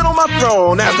 Thank you. Sit on my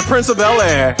throne as the Prince of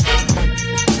Bel-Air.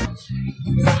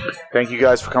 Thank you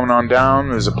guys for coming on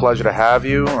down. It was a pleasure to have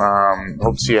you.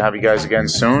 Hope to have you guys again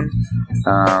soon.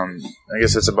 I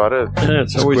guess that's about it. Yeah,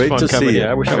 it's always fun coming here.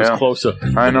 I wish I was closer.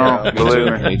 I know. Believe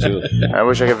me. Me too. I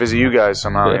wish I could visit you guys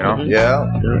somehow, you know? Yeah.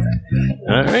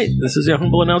 All right. This is your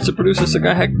humble announcer, producer,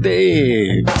 Cigar Hack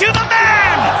Dave. To the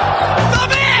man! The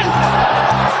man!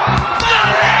 The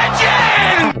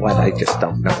legend! What? I just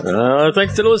don't know.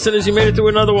 Thanks to the listeners. You made it to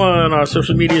another one. Our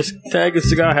social media tag is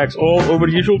Cigar Hacks all over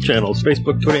the usual channels.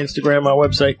 Facebook, Twitter, Instagram, our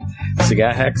website,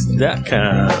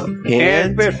 cigarhacks.com.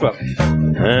 And Facebook.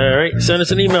 All right. Send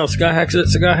us an email,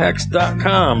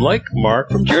 cigarhacks@cigarhacks.com. Like Mark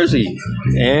from Jersey.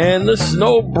 And the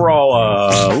Snow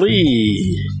Brawler,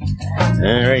 Lee. All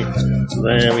right.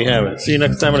 There we have it. See you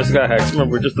next time on the Cigar Hacks.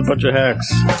 Remember, we're just a bunch of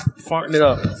hacks. Farting it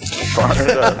up.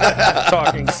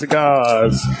 Talking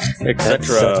cigars,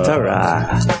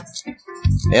 etc.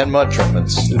 And mud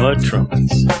trumpets. Mud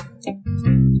trumpets.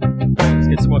 Let's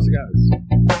get some more cigars.